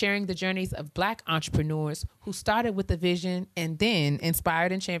why they're sharing the journeys of Black entrepreneurs who started with a vision and then,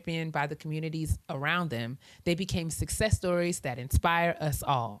 inspired and championed by the communities around them, they became success stories that inspire us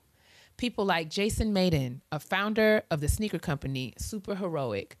all. People like Jason Maiden, a founder of the sneaker company Super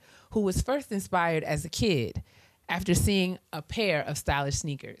Heroic, who was first inspired as a kid after seeing a pair of stylish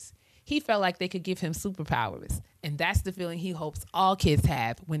sneakers. He felt like they could give him superpowers, and that's the feeling he hopes all kids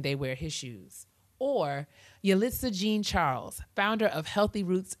have when they wear his shoes. Or Yalitza Jean Charles, founder of Healthy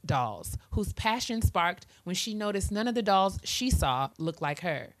Roots Dolls, whose passion sparked when she noticed none of the dolls she saw looked like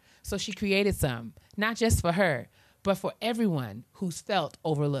her. So she created some, not just for her, but for everyone who's felt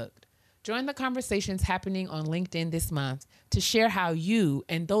overlooked. Join the conversations happening on LinkedIn this month to share how you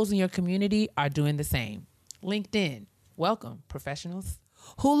and those in your community are doing the same. LinkedIn, welcome, professionals.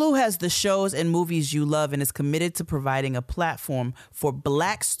 Hulu has the shows and movies you love and is committed to providing a platform for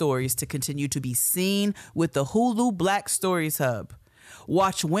Black stories to continue to be seen with the Hulu Black Stories Hub.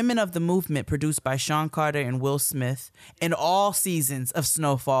 Watch Women of the Movement, produced by Sean Carter and Will Smith, in all seasons of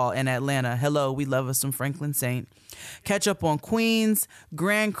Snowfall and Atlanta. Hello, we love us some Franklin Saint. Catch up on Queens,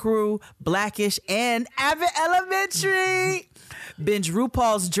 Grand Crew, Blackish, and Abbott Elementary. Binge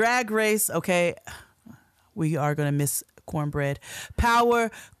RuPaul's Drag Race. Okay, we are going to miss Cornbread,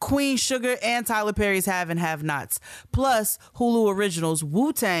 Power, Queen Sugar, and Tyler Perry's Have and Have Nots. Plus, Hulu Originals,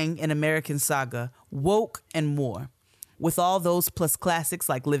 Wu-Tang and American Saga, Woke, and more. With all those plus classics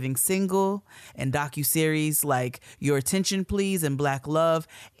like Living Single and docuseries like Your Attention Please and Black Love,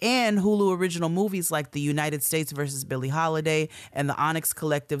 and Hulu original movies like The United States vs. Billie Holiday and the Onyx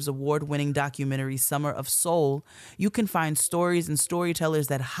Collective's award-winning documentary Summer of Soul, you can find stories and storytellers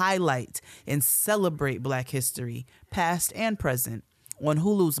that highlight and celebrate Black history, past and present, on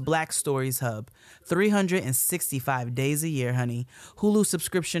Hulu's Black Stories Hub. 365 days a year, honey. Hulu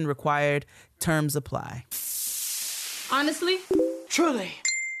subscription required. Terms apply. Honestly? Truly.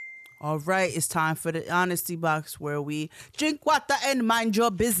 All right, it's time for the honesty box where we drink water and mind your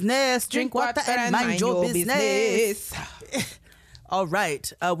business. Drink water and mind your business. All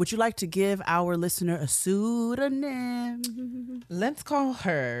right. Would you like to give our listener a pseudonym? Let's call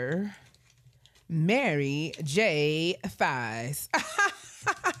her Mary J. Thighs.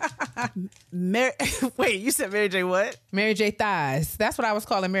 Wait, you said Mary J. what? Mary J. Thighs. That's what I was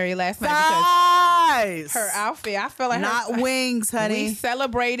calling Mary last night Thighs. because her outfit, I felt like not wings, honey. We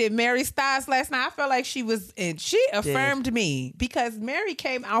celebrated Mary's thighs last night. I felt like she was, and she affirmed me because Mary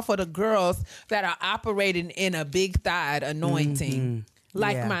came out for the girls that are operating in a big thighed anointing.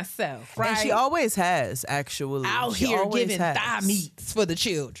 Like myself, right? And she always has, actually. Out She here always giving has. thigh meats for the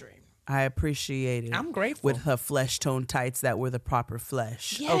children. I appreciate it. I'm grateful. With her flesh tone tights that were the proper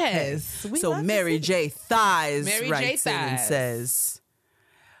flesh. Yes. Okay. We So love to Mary see J. Thighs Mary J. writes in and Thighs. says,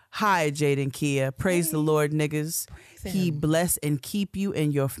 "Hi, Jaden Kia. Praise the Lord, niggas. He bless and keep you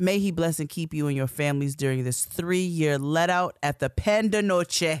and your may he bless and keep you and your families during this 3-year let out at the Panda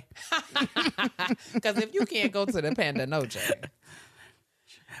Noche." Because if you can't go to the Panda Noche,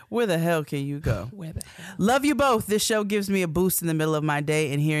 Where the hell can you go? where the hell? Love you both. This show gives me a boost in the middle of my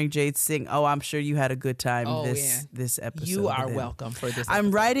day, and hearing Jade sing, oh, I'm sure you had a good time this episode. You are then. welcome for this. I'm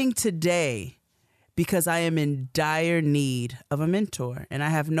episode. writing today because I am in dire need of a mentor, and I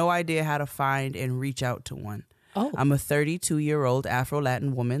have no idea how to find and reach out to one. Oh. I'm a 32-year-old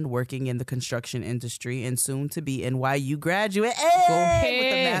Afro-Latin woman working in the construction industry and soon to be NYU graduate. Hey, Go ahead.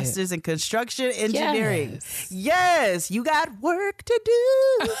 with a master's in construction engineering. Yes. Yes, you got work to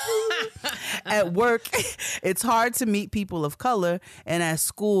do. At work, it's hard to meet people of color, and at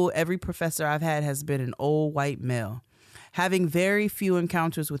school, every professor I've had has been an old white male. Having very few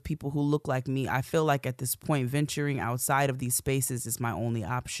encounters with people who look like me, I feel like at this point, venturing outside of these spaces is my only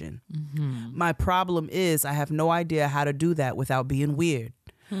option. My problem is I have no idea how to do that without being weird.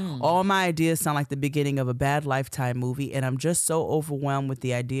 All my ideas sound like the beginning of a bad Lifetime movie, and I'm just so overwhelmed with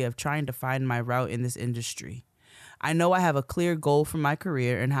the idea of trying to find my route in this industry. I know I have a clear goal for my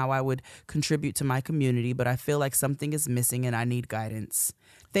career and how I would contribute to my community, but I feel like something is missing and I need guidance.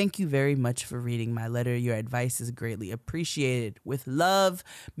 Thank you very much for reading my letter. Your advice is greatly appreciated. With love,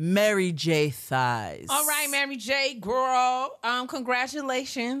 Mary J. Thighs. All right, Mary J. Girl.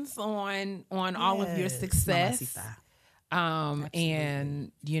 Congratulations on all of your success. Mamacita.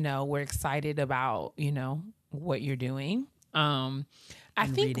 And we're excited about what you're doing. I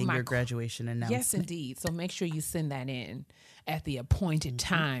think reading your graduation announcement. Yes, indeed. So make sure you send that in at the appointed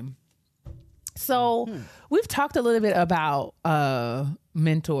time. So we've talked a little bit about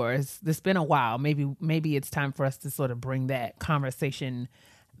mentors. It's been a while. Maybe it's time for us to sort of bring that conversation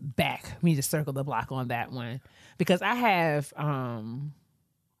back. We need to circle the block on that one because I have I've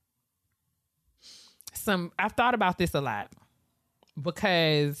thought about this a lot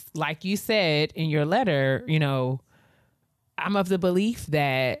because, like you said in your letter, I'm of the belief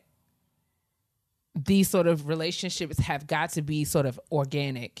that these sort of relationships have got to be sort of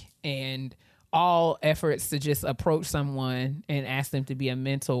organic, and all efforts to just approach someone and ask them to be a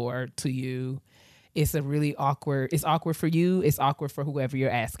mentor to you, it's awkward for you. It's awkward for whoever you're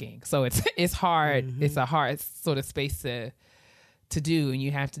asking. So it's hard. It's a hard sort of space to do, and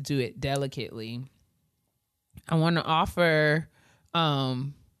you have to do it delicately. I want to offer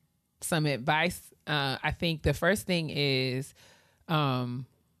some advice. I think the first thing is I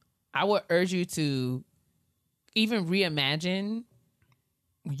would urge you to even reimagine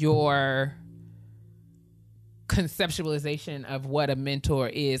your conceptualization of what a mentor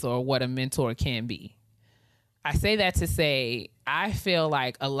is or what a mentor can be. I say that to say I feel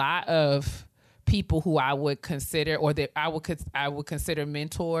like a lot of people who I would consider or that I would consider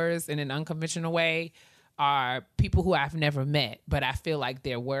mentors in an unconventional way are people who I've never met, but I feel like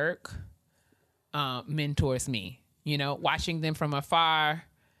their work mentors me. Watching them from afar,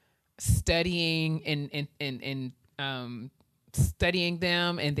 studying and studying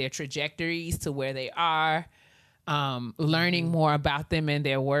them and their trajectories to where they are, learning more about them and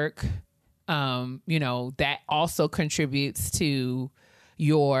their work. That also contributes to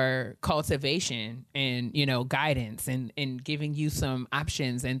your cultivation and, guidance and giving you some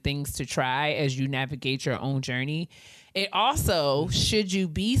options and things to try as you navigate your own journey. It also, should you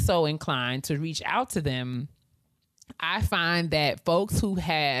be so inclined to reach out to them, I find that folks who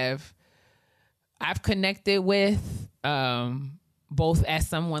I've connected with, both as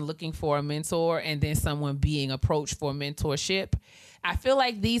someone looking for a mentor and then someone being approached for mentorship, I feel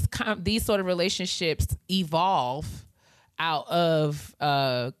like these sort of relationships evolve out of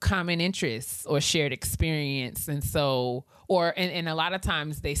common interests or shared experience. And so, and a lot of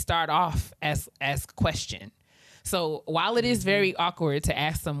times they start off as question. So while it is very awkward to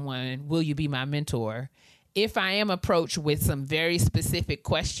ask someone, will you be my mentor? If I am approached with some very specific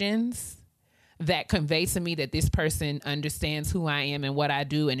questions that convey to me that this person understands who I am and what I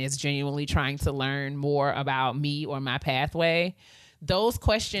do and is genuinely trying to learn more about me or my pathway, those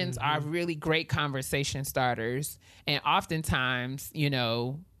questions are really great conversation starters. And oftentimes,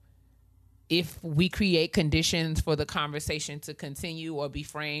 if we create conditions for the conversation to continue or be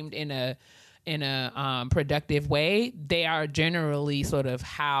framed in a productive way, they are generally sort of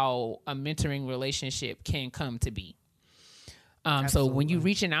how a mentoring relationship can come to be. So when you're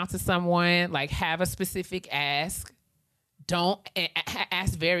reaching out to someone, like, have a specific ask. Don't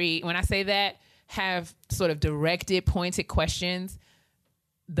ask when I say that, have sort of directed, pointed questions.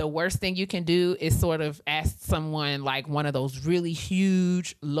 The worst thing you can do is sort of ask someone like one of those really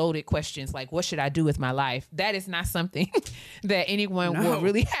huge loaded questions, like, what should I do with my life? That is not something that anyone will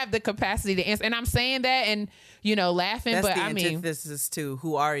really have the capacity to answer. And I'm saying that and, laughing, That's but the I mean, antithesis to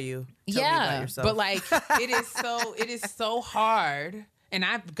who are you? Tell me about yourself. But like, it is so hard. And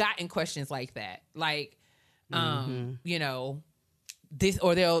I've gotten questions like that. Like, this,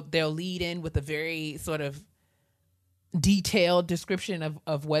 or they'll lead in with a very sort of detailed description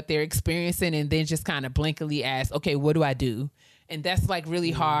of what they're experiencing and then just kind of blankly ask, okay, what do I do? And that's like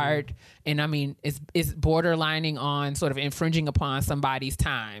really hard. And I mean, it's borderlining on sort of infringing upon somebody's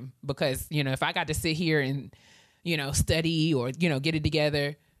time because, if I got to sit here and study or, get it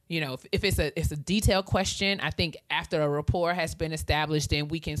together. If it's a detailed question, I think after a rapport has been established, then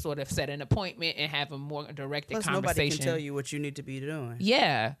we can sort of set an appointment and have a more directed Plus, conversation. nobody can tell you what you need to be doing.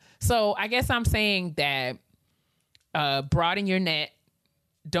 Yeah. So I guess I'm saying that broaden your net.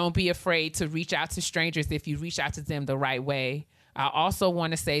 Don't be afraid to reach out to strangers if you reach out to them the right way. I also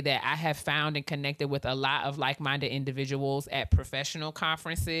want to say that I have found and connected with a lot of like-minded individuals at professional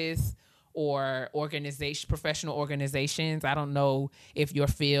conferences or professional organizations. I don't know if your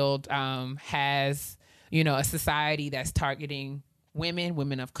field has, a society that's targeting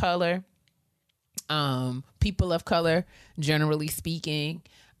women of color, people of color, generally speaking.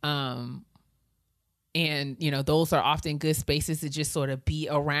 And, those are often good spaces to just sort of be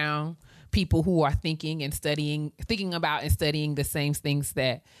around people who are thinking about and studying the same things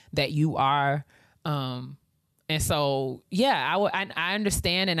that you are. And so, yeah, I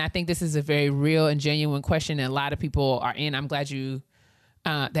understand. And I think this is a very real and genuine question that a lot of people are in. I'm glad you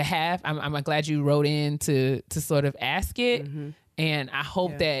I'm glad you wrote in to sort of ask it. Mm-hmm. And I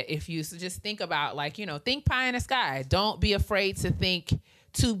hope that if you just think about think pie in the sky, don't be afraid to think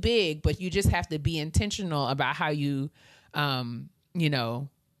too big, but you just have to be intentional about how you,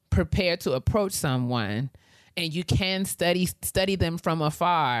 prepare to approach someone, and you can study them from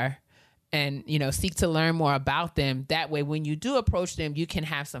afar and, seek to learn more about them. That way, when you do approach them, you can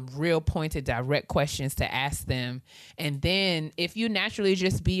have some real pointed, direct questions to ask them. And then if you naturally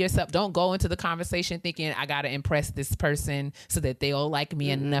just be yourself, don't go into the conversation thinking, I got to impress this person so that they'll like me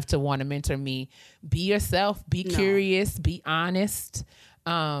enough to want to mentor me. Be yourself, be curious, be honest.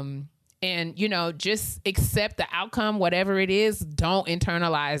 And, just accept the outcome, whatever it is. Don't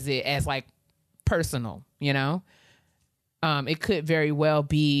internalize it as personal, It could very well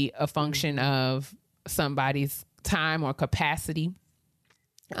be a function of somebody's time or capacity,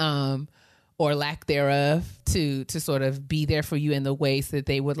 or lack thereof to sort of be there for you in the ways that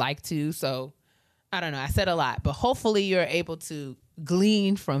they would like to. So I don't know. I said a lot, but hopefully you're able to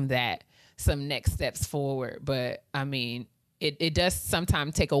glean from that some next steps forward. But I mean, it does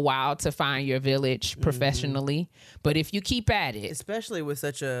sometimes take a while to find your village professionally, but if you keep at it, especially with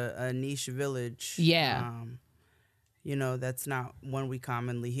such a niche village, that's not one we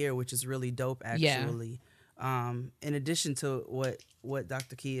commonly hear, which is really dope, actually. Yeah. In addition to what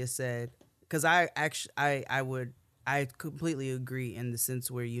Dr. Kia said, because I completely agree in the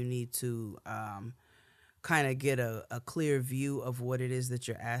sense where you need to kind of get a clear view of what it is that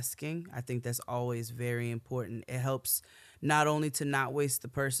you're asking. I think that's always very important. It helps not only to not waste the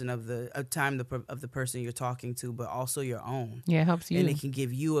person of the time of the person you're talking to, but also your own. Yeah, it helps you. And it can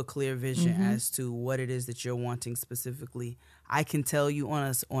give you a clear vision as to what it is that you're wanting specifically. I can tell you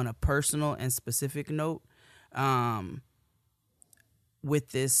on a personal and specific note, with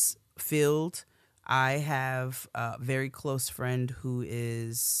this field, I have a very close friend who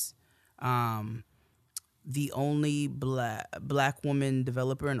is the only black woman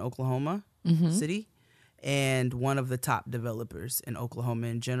developer in Oklahoma City, and one of the top developers in Oklahoma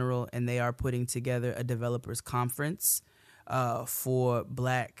in general. And they are putting together a developers conference for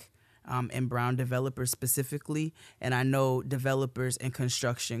black and brown developers specifically. And I know developers and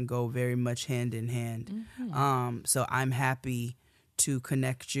construction go very much hand in hand. So I'm happy to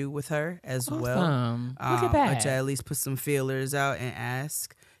connect you with her as well. Look at that. To at least put some feelers out and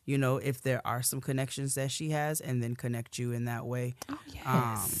ask, if there are some connections that she has, and then connect you in that way. Oh,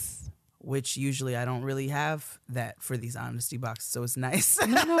 yes. Which usually I don't really have that for these honesty boxes. So it's nice.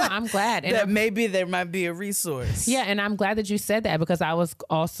 No, I'm glad. that maybe there might be a resource. Yeah, and I'm glad that you said that, because I was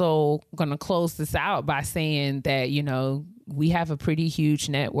also going to close this out by saying that, we have a pretty huge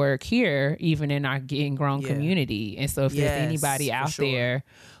network here, even in our Getting Grown community. And so if there's anybody out there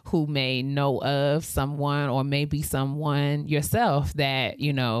who may know of someone, or maybe someone yourself that,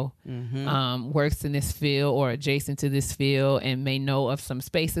 works in this field or adjacent to this field, and may know of some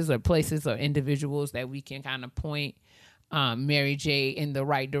spaces or places or individuals that we can kind of point Mary J in the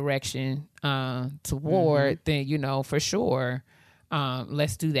right direction toward, then, for sure,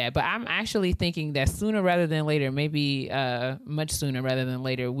 let's do that. But I'm actually thinking that sooner rather than later, maybe much sooner rather than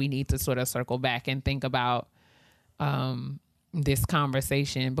later, we need to sort of circle back and think about this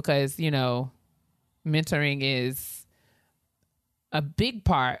conversation, because, mentoring is a big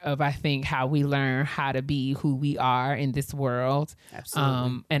part of, I think, how we learn how to be who we are in this world.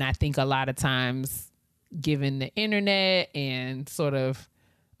 Absolutely. And I think a lot of times, given the internet and sort of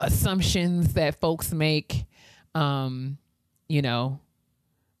assumptions that folks make, I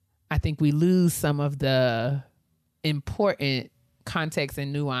think we lose some of the important context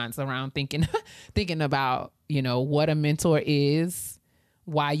and nuance around thinking about, what a mentor is,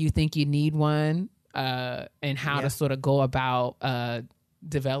 why you think you need one, and how Yeah. to sort of go about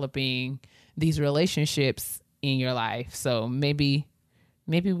developing these relationships in your life. So maybe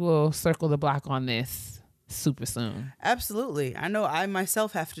we'll circle the block on this super soon. Absolutely. I know I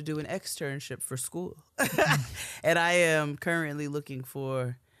myself have to do an externship for school. And I am currently looking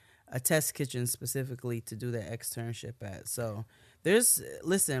for a test kitchen specifically to do that externship at. So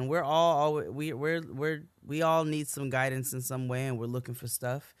listen, we all need some guidance in some way, and we're looking for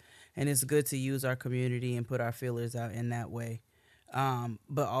stuff. And it's good to use our community and put our feelers out in that way.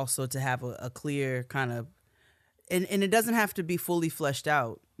 But also to have a clear kind of, and it doesn't have to be fully fleshed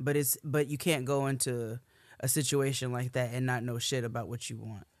out, but you can't go into a situation like that and not know shit about what you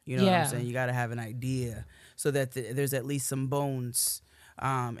want. You know what I'm saying? You got to have an idea so that there's at least some bones,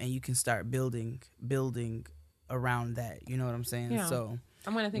 and you can start building around that. You know what I'm saying? Yeah. So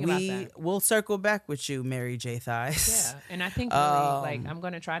I'm going to think about that. We'll circle back with you, Mary J. Thighs. Yeah. And I think really, I'm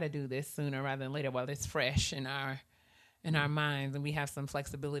going to try to do this sooner rather than later while it's fresh in our minds and we have some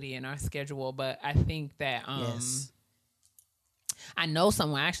flexibility in our schedule. But I think that, Yes. I know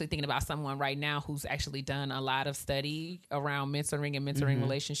someone, actually thinking about someone right now who's actually done a lot of study around mentoring and mentoring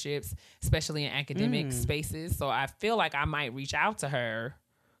relationships, especially in academic spaces. So I feel like I might reach out to her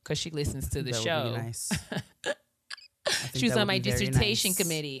because she listens to the That show. would be nice. She was on my dissertation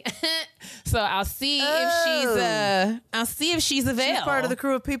committee. So I'll see if she's available. She's part of the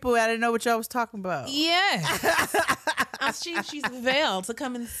crew of people I didn't know what y'all was talking about. Yeah. I'll see if she's available to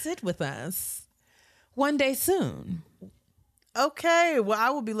come and sit with us one day soon. Okay, well, I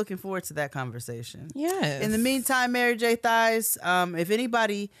will be looking forward to that conversation. Yes. In the meantime, Mary J. Thighs, if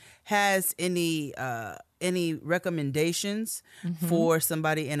anybody has any recommendations for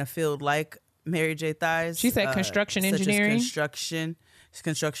somebody in a field like Mary J. Thighs, She said construction such as engineering?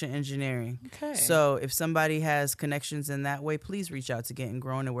 construction engineering. Okay. So if somebody has connections in that way, please reach out to Getting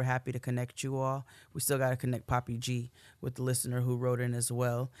Grown, and we're happy to connect you all. We still got to connect Poppy G with the listener who wrote in as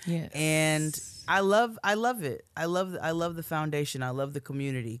well. Yes. And I love it. I love the foundation. I love the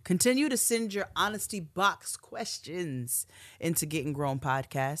community. Continue to send your honesty box questions into Getting Grown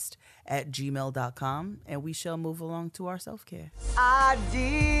Podcast at gmail.com, and we shall move along to our self-care. I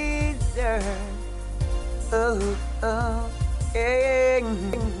deserve.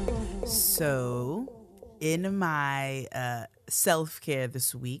 So, in my self-care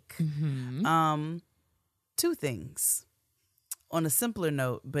this week, two things. On a simpler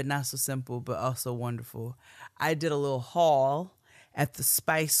note, but not so simple, but also wonderful. I did a little haul at the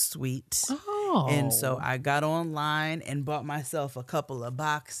Spice Suite. Oh. And so I got online and bought myself a couple of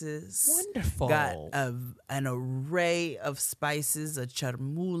boxes. Wonderful. Got an array of spices, a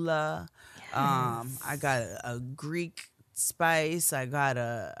charmula. I got a Greek spice. I got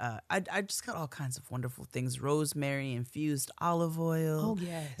I just got all kinds of wonderful things. Rosemary infused olive oil. Oh,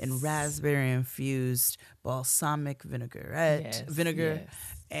 yes. And raspberry infused balsamic vinegar. Yes.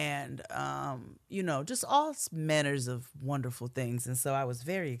 And just all manners of wonderful things. And so I was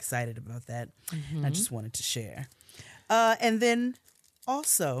very excited about that. I just wanted to share. And then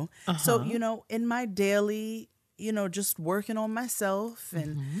also, so in my daily, just working on myself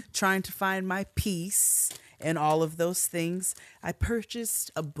and trying to find my peace and all of those things, I purchased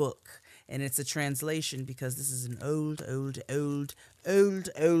a book. And it's a translation because this is an old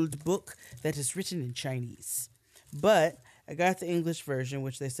book that is written in Chinese. But I got the English version,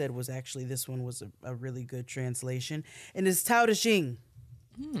 which they said was actually, this one was a really good translation. And it's Tao Te Ching.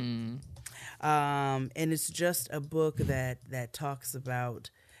 And it's just a book that talks about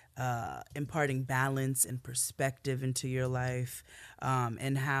imparting balance and perspective into your life,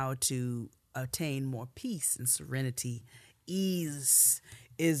 and how to attain more peace and serenity. Ease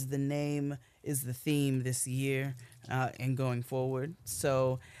is the theme this year and going forward.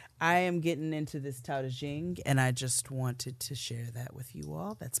 So I am getting into this Tao Te Ching, and I just wanted to share that with you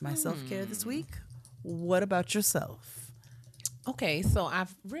all. That's my self-care this week. What about yourself? Okay, so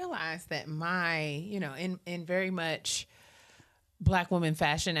I've realized that my, in very much Black woman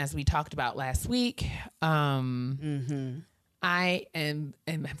fashion, as we talked about last week, I am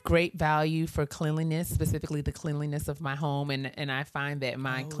have great value for cleanliness, specifically the cleanliness of my home, and I find that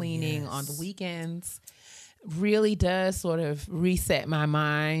my cleaning on the weekends really does sort of reset my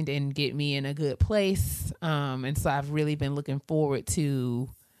mind and get me in a good place. And so I've really been looking forward to,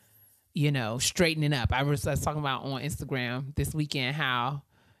 straightening up. I was talking about on Instagram this weekend how,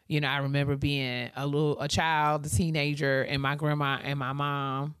 I remember being a child, a teenager, and my grandma and my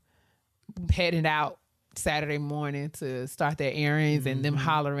mom heading out Saturday morning to start their errands and them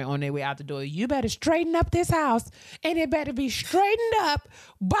hollering on their way out the door, "You better straighten up this house and it better be straightened up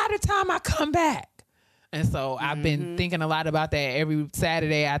by the time I come back." And so I've been thinking a lot about that. Every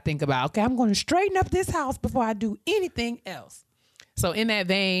Saturday I think about, okay, I'm going to straighten up this house before I do anything else. So in that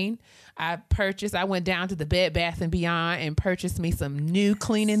vein, I went down to the Bed Bath & Beyond and purchased me some new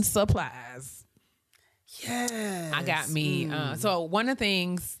cleaning supplies. Yes. I got me, so one of the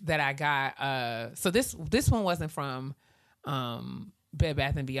things that I got, so this one wasn't from Bed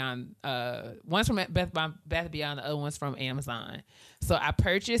Bath & Beyond. One's from Bed Bath & Beyond, the other one's from Amazon. So I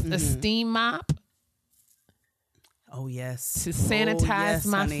purchased a steam mop. Oh, yes. To sanitize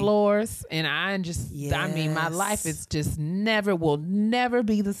my honey. floors. And I mean, my life is just will never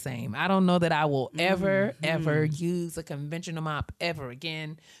be the same. I don't know that I will ever use a conventional mop ever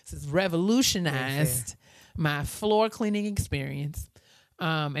again. This has revolutionized my floor cleaning experience.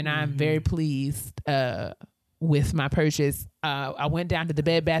 And I'm very pleased with my purchase. I went down to the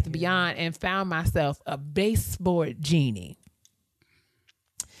Bed Bath & Beyond and found myself a baseboard genie.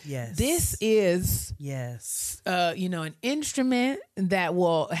 Yes. This is an instrument that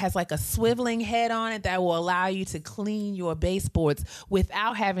has like a swiveling head on it that will allow you to clean your baseboards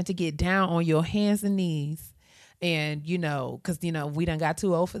without having to get down on your hands and knees. And, because, we done got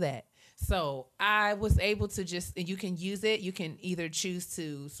too old for that. So I was able to you can use it. You can either choose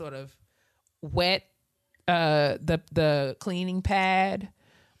to sort of wet the cleaning pad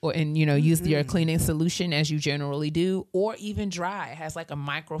use your cleaning solution as you generally do, or even dry. It has like a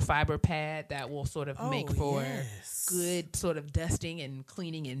microfiber pad that will sort of make for good sort of dusting and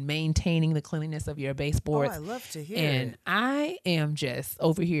cleaning and maintaining the cleanliness of your baseboards. Oh, I love to hear and it. I am just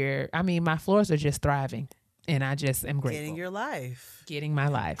over here. I mean, my floors are just thriving. And I just am grateful. Getting my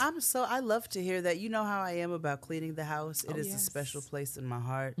life. I love to hear that. You know how I am about cleaning the house. It is a special place in my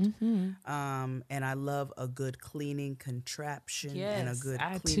heart. And I love a good cleaning contraption and a good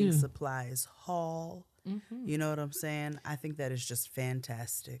cleaning supplies haul. You know what I'm saying? I think that is just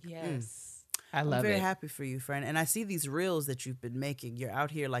fantastic. Yes. I love it. I'm very happy for you, friend. And I see these reels that you've been making. You're out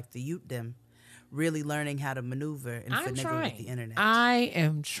here like the Ute them. Really learning how to maneuver and finagle with the internet. I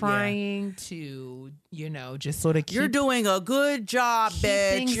am trying to, just sort of keep. You're doing a good job,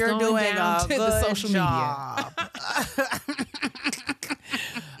 bitch. You're doing a good social job.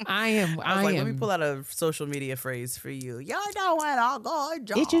 I am. Let me pull out a social media phrase for you. You're doing a good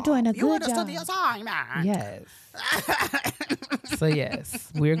job. You're doing a good job. You assignment. Yes. So yes,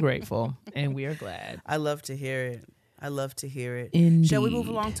 we're grateful and we are glad. I love to hear it. Indeed. Shall we move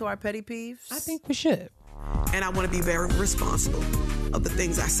along to our petty peeves? I think we should. And I want to be very responsible of the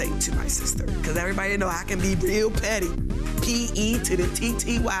things I say to my sister. Because everybody know I can be real petty. P-E to the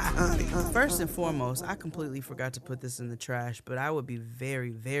T-T-Y, honey. First and foremost, I completely forgot to put this in the trash, but I would be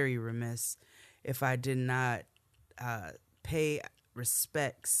very, very remiss if I did not pay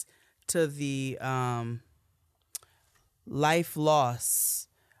respects to the life loss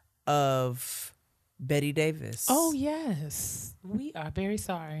of Betty Davis. Oh, yes. We are very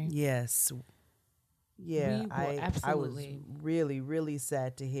sorry. Yes. Yeah, I was really, really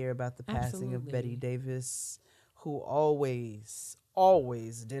sad to hear about the passing of Betty Davis, who always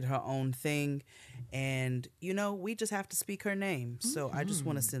did her own thing. And, we just have to speak her name. So I just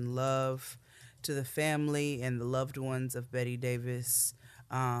want to send love to the family and the loved ones of Betty Davis.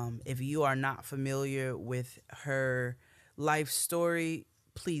 If you are not familiar with her life story,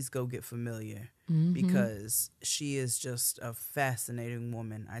 please go get familiar. Because she is just a fascinating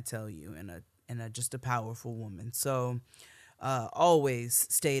woman, I tell you, and just a powerful woman. So always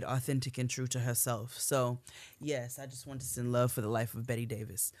stayed authentic and true to herself. So yes, I just want to send love for the life of Betty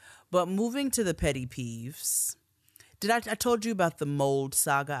Davis. But moving to the petty peeves, I told you about the mold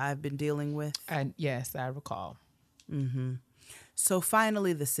saga I've been dealing with? Yes, I recall. So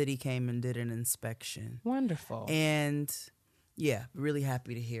finally the city came and did an inspection. Wonderful. And yeah, really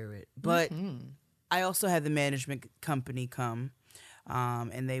happy to hear it. But I also had the management company come,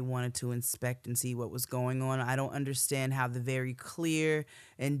 and they wanted to inspect and see what was going on. I don't understand how the very clear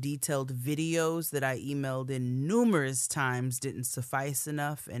and detailed videos that I emailed in numerous times didn't suffice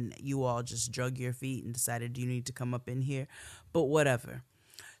enough, and you all just drug your feet and decided you need to come up in here. But whatever.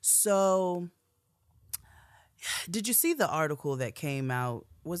 So, did you see the article that came out?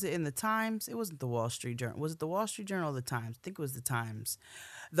 Was it in the Times? It wasn't the Wall Street Journal. Was it the Wall Street Journal or the Times? I think it was the Times.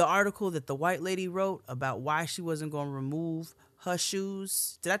 The article that the white lady wrote about why she wasn't going to remove her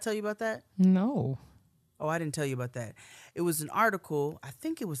shoes. Did I tell you about that? No. Oh, I didn't tell you about that. It was an article, I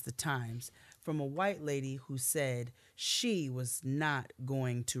think it was the Times, from a white lady who said she was not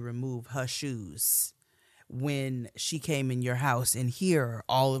going to remove her shoes when she came in your house, and here are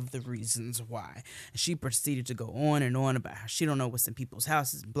all of the reasons why. And she proceeded to go on and on about how she don't know what's in people's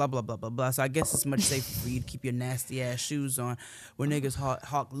houses, blah, blah, blah, blah, blah. So I guess it's much safer for you to keep your nasty ass shoes on where niggas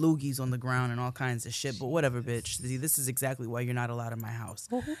hawk loogies on the ground and all kinds of shit. But whatever, bitch. See, this is exactly why you're not allowed in my house.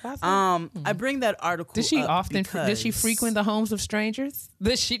 I bring that article Does she up often, does she because- frequent the homes of strangers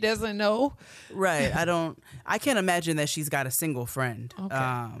that she doesn't know? Right. I can't imagine that she's got a single friend,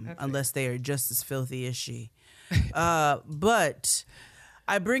 Okay. unless they are just as filthy as she. But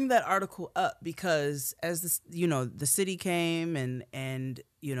I bring that article up because as this, the city came and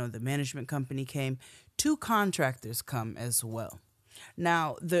the management company came, 2 contractors come as well.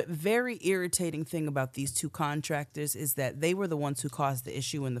 Now, the very irritating thing about these 2 contractors is that they were the ones who caused the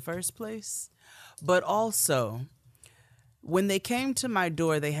issue in the first place. But also, when they came to my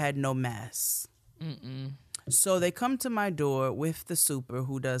door, they had no masks. So they come to my door with the super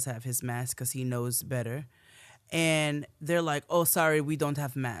who does have his mask because he knows better. And they're like, oh, sorry, we don't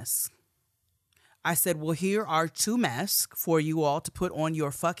have masks. I said, well, here are 2 masks for you all to put on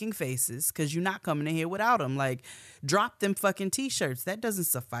your fucking faces because you're not coming in here without them. Like, drop them fucking T-shirts. That doesn't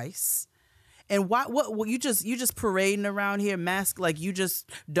suffice. And what you just parading around here mask like you just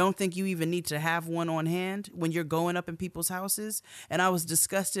don't think you even need to have one on hand when you're going up in people's houses. And I was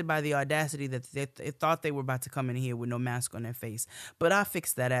disgusted by the audacity that they thought they were about to come in here with no mask on their face. But I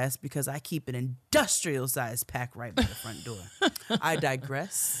fixed that ass because I keep an industrial size pack right by the front door. I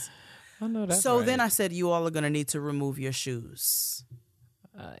digress. I know that's So right. then I said, you all are going to need to remove your shoes.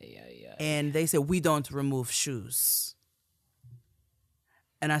 And they said, we don't remove shoes.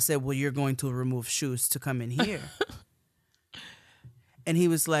 And I said, well, you're going to remove shoes to come in here. And he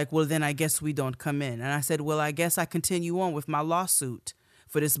was like, well, then I guess we don't come in. And I said, well, I guess I continue on with my lawsuit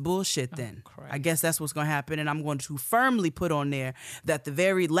for this bullshit then. Christ. I guess that's what's going to happen. And I'm going to firmly put on there that the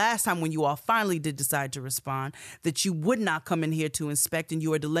very last time when you all finally did decide to respond, that you would not come in here to inspect, and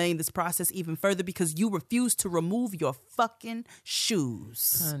you are delaying this process even further because you refuse to remove your fucking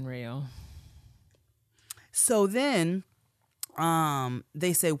shoes. Unreal. So then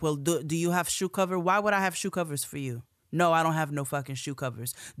they say, well, do you have shoe cover? Why would I have shoe covers for you? No, I don't have no fucking shoe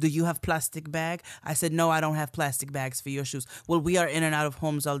covers. Do you have plastic bag? I said, no, I don't have plastic bags for your shoes. Well, we are in and out of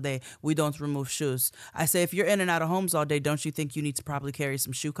homes all day. We don't remove shoes. I say, if you're in and out of homes all day, don't you think you need to probably carry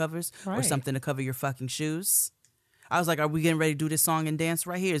some shoe covers or Right. something to cover your fucking shoes? I was like, are we getting ready to do this song and dance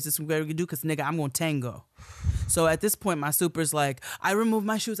right here? Is this what we're going to do? Because, nigga, I'm going to tango. So at this point, my super's like, I remove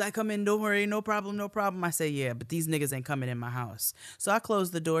my shoes. I come in. Don't worry. No problem. No problem. I say, yeah, but these niggas ain't coming in my house. So I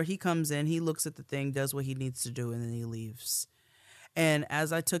close the door. He comes in. He looks at the thing, does what he needs to do, and then he leaves. And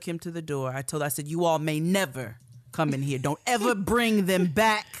as I took him to the door, I said, you all may never come in here. Don't ever bring them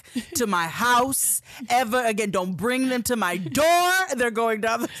back to my house. Ever again. Don't bring them to my door. They're going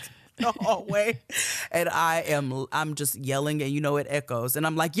down the hallway, and I'm just yelling, and it echoes, and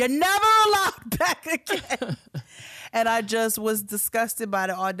I'm like, you're never allowed back again. And I just was disgusted by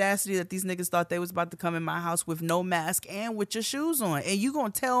the audacity that these niggas thought they was about to come in my house with no mask and with your shoes on, and you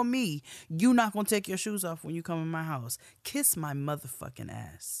gonna tell me you not gonna take your shoes off when you come in my house? Kiss my motherfucking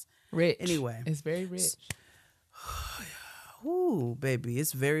ass. Rich. Anyway. It's very rich. Ooh, baby,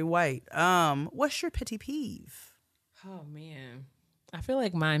 it's very white. What's your petty peeve? Oh, man. I feel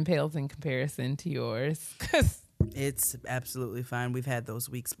like mine pales in comparison to yours. 'Cause It's absolutely fine. We've had those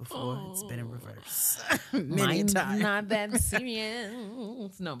weeks before. It's been in reverse many mine's times. not that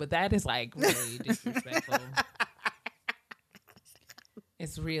serious. No, but that is like really disrespectful.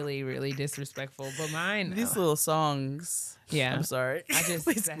 It's really, really disrespectful. But mine, These little songs. yeah. I'm sorry. I just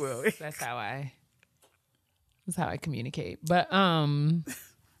Please go. that's how I communicate. But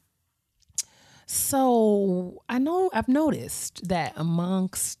so I've noticed that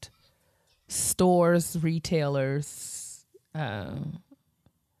amongst stores, retailers,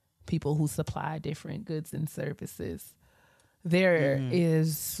 people who supply different goods and services, there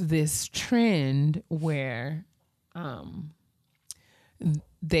is this trend where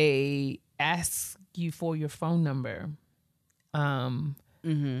they ask you for your phone number.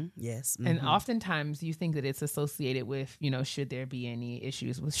 Yes. And oftentimes you think that it's associated with, should there be any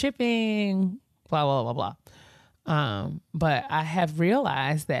issues with shipping, blah, blah, blah, blah. But I have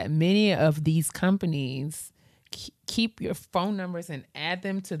realized that many of these companies keep your phone numbers and add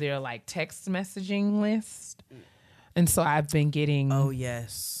them to their like text messaging list. And so I've been getting, Oh,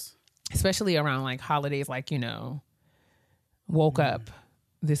 yes. especially around like holidays, like, woke up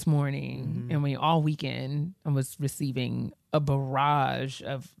this morning and all weekend I was receiving a barrage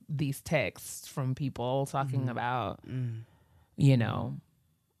of these texts from people talking about,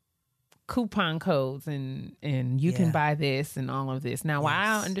 coupon codes and you can buy this and all of this. Now,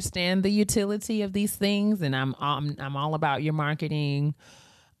 while I understand the utility of these things, and I'm all about your marketing,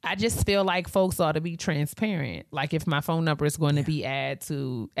 I just feel like folks ought to be transparent. Like if my phone number is going to be added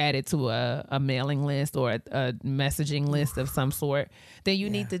to a mailing list or a messaging list of some sort, then you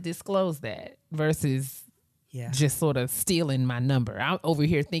need to disclose that versus just sort of stealing my number. I'm over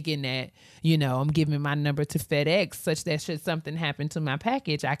here thinking that, I'm giving my number to FedEx such that should something happen to my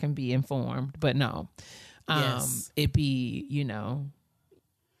package, I can be informed. But no, it be,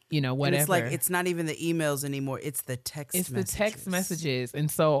 whatever. And it's like, it's not even the emails anymore. It's the text messages. It's the text messages. And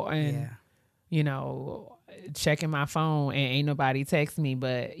so, checking my phone and ain't nobody text me,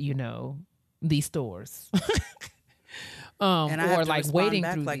 but, these stores. And I have or to like respond waiting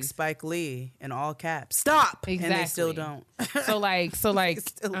back through like these. Spike Lee in all caps. Stop. Exactly. And they still don't. So like, Still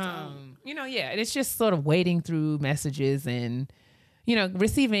don't. and it's just sort of wading through messages and,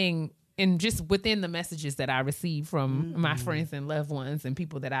 receiving, and just within the messages that I receive from my friends and loved ones and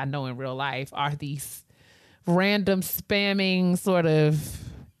people that I know in real life are these random spamming sort of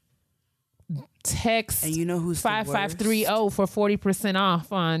text. And you know who's 5530 for 40%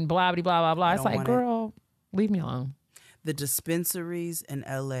 off on blah blah blah blah blah. It's don't like, want girl, leave me alone. The dispensaries in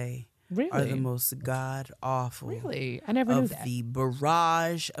LA Really? are the most god awful. Really? I never knew Of that. the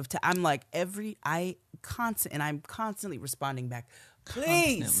barrage of I'm like I'm constantly responding back.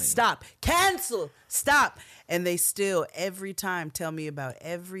 Please Constantly. stop, cancel, stop. And they still every time tell me about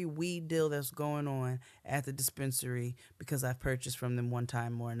every weed deal that's going on at the dispensary because I've purchased from them one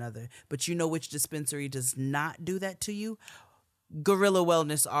time or another. But you know which dispensary does not do that to you? Gorilla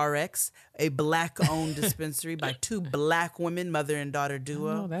Wellness RX, a black-owned dispensary by two black women, mother and daughter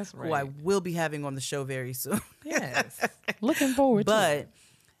duo, Oh, that's who I right. will be having on the show very soon. Yes. Looking forward to it. But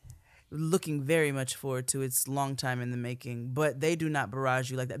looking very much forward to it's long time in the making. But they do not barrage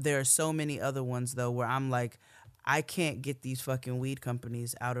you like that. There are so many other ones, though, where I'm like, I can't get these fucking weed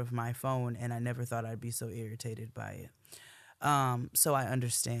companies out of my phone, and I never thought I'd be so irritated by it. So I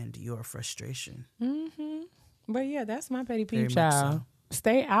understand your frustration. But yeah, that's my petty Very peep, much child.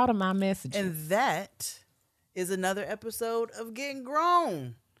 Stay out of my messages. And that is another episode of Getting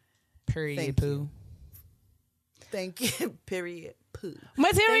Grown. Period. Thank Poo. you. Thank you. Period. Poo.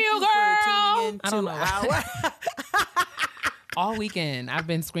 Material Thank you for girl. tuning in I don't to know. our All weekend, I've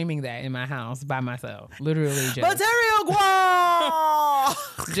been screaming that in my house by myself. Literally just. Material Girl.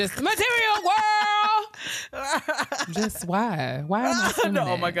 Just material girl. Just why? Why am I screaming No,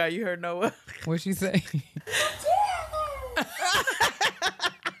 that? oh my God, you heard Noah. What'd she say?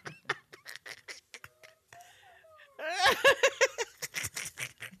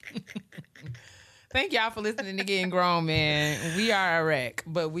 Thank y'all for listening to Getting Grown, man. We are a wreck,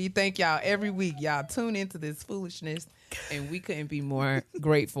 but we thank y'all every week. Y'all tune into this foolishness, and we couldn't be more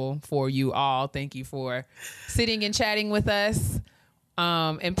grateful for you all. Thank you for sitting and chatting with us,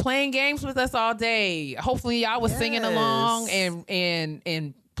 and playing games with us all day. Hopefully, y'all was singing along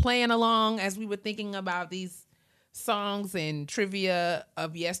and playing along as we were thinking about these songs and trivia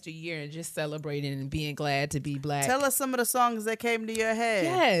of yesteryear and just celebrating and being glad to be black. Tell us some of the songs that came to your head.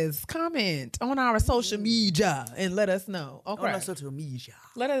 Yes, comment on our social media and let us know. Okay. On our social media.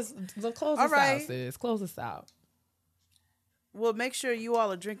 Let's close All us right. out, sis. Close us out. Well, make sure you all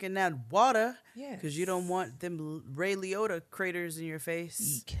are drinking that water. Yes. Because you don't want them Ray Liotta craters in your face.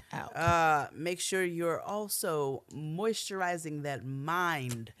 Eek out. Make sure you're also moisturizing that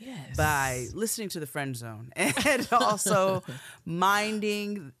mind Yes. by listening to the Friend Zone and also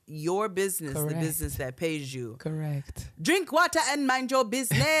minding your business, the Correct. business that pays you. Correct. Drink water and mind your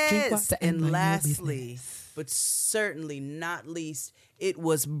business. Drink water and mind your lastly, business. but certainly not least, it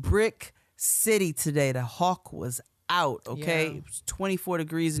was Brick City today. The hawk was out, okay? Yeah. It was 24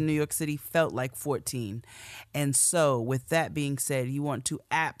 degrees in New York City, felt like 14. And so, with that being said, you want to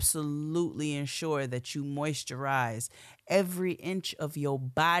absolutely ensure that you moisturize every inch of your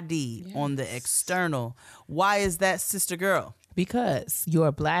body on the external. Why is that, sister girl? Because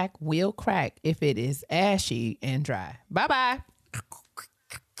your black will crack if it is ashy and dry. Bye-bye.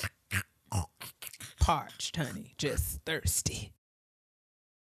 Parched, honey. Just thirsty.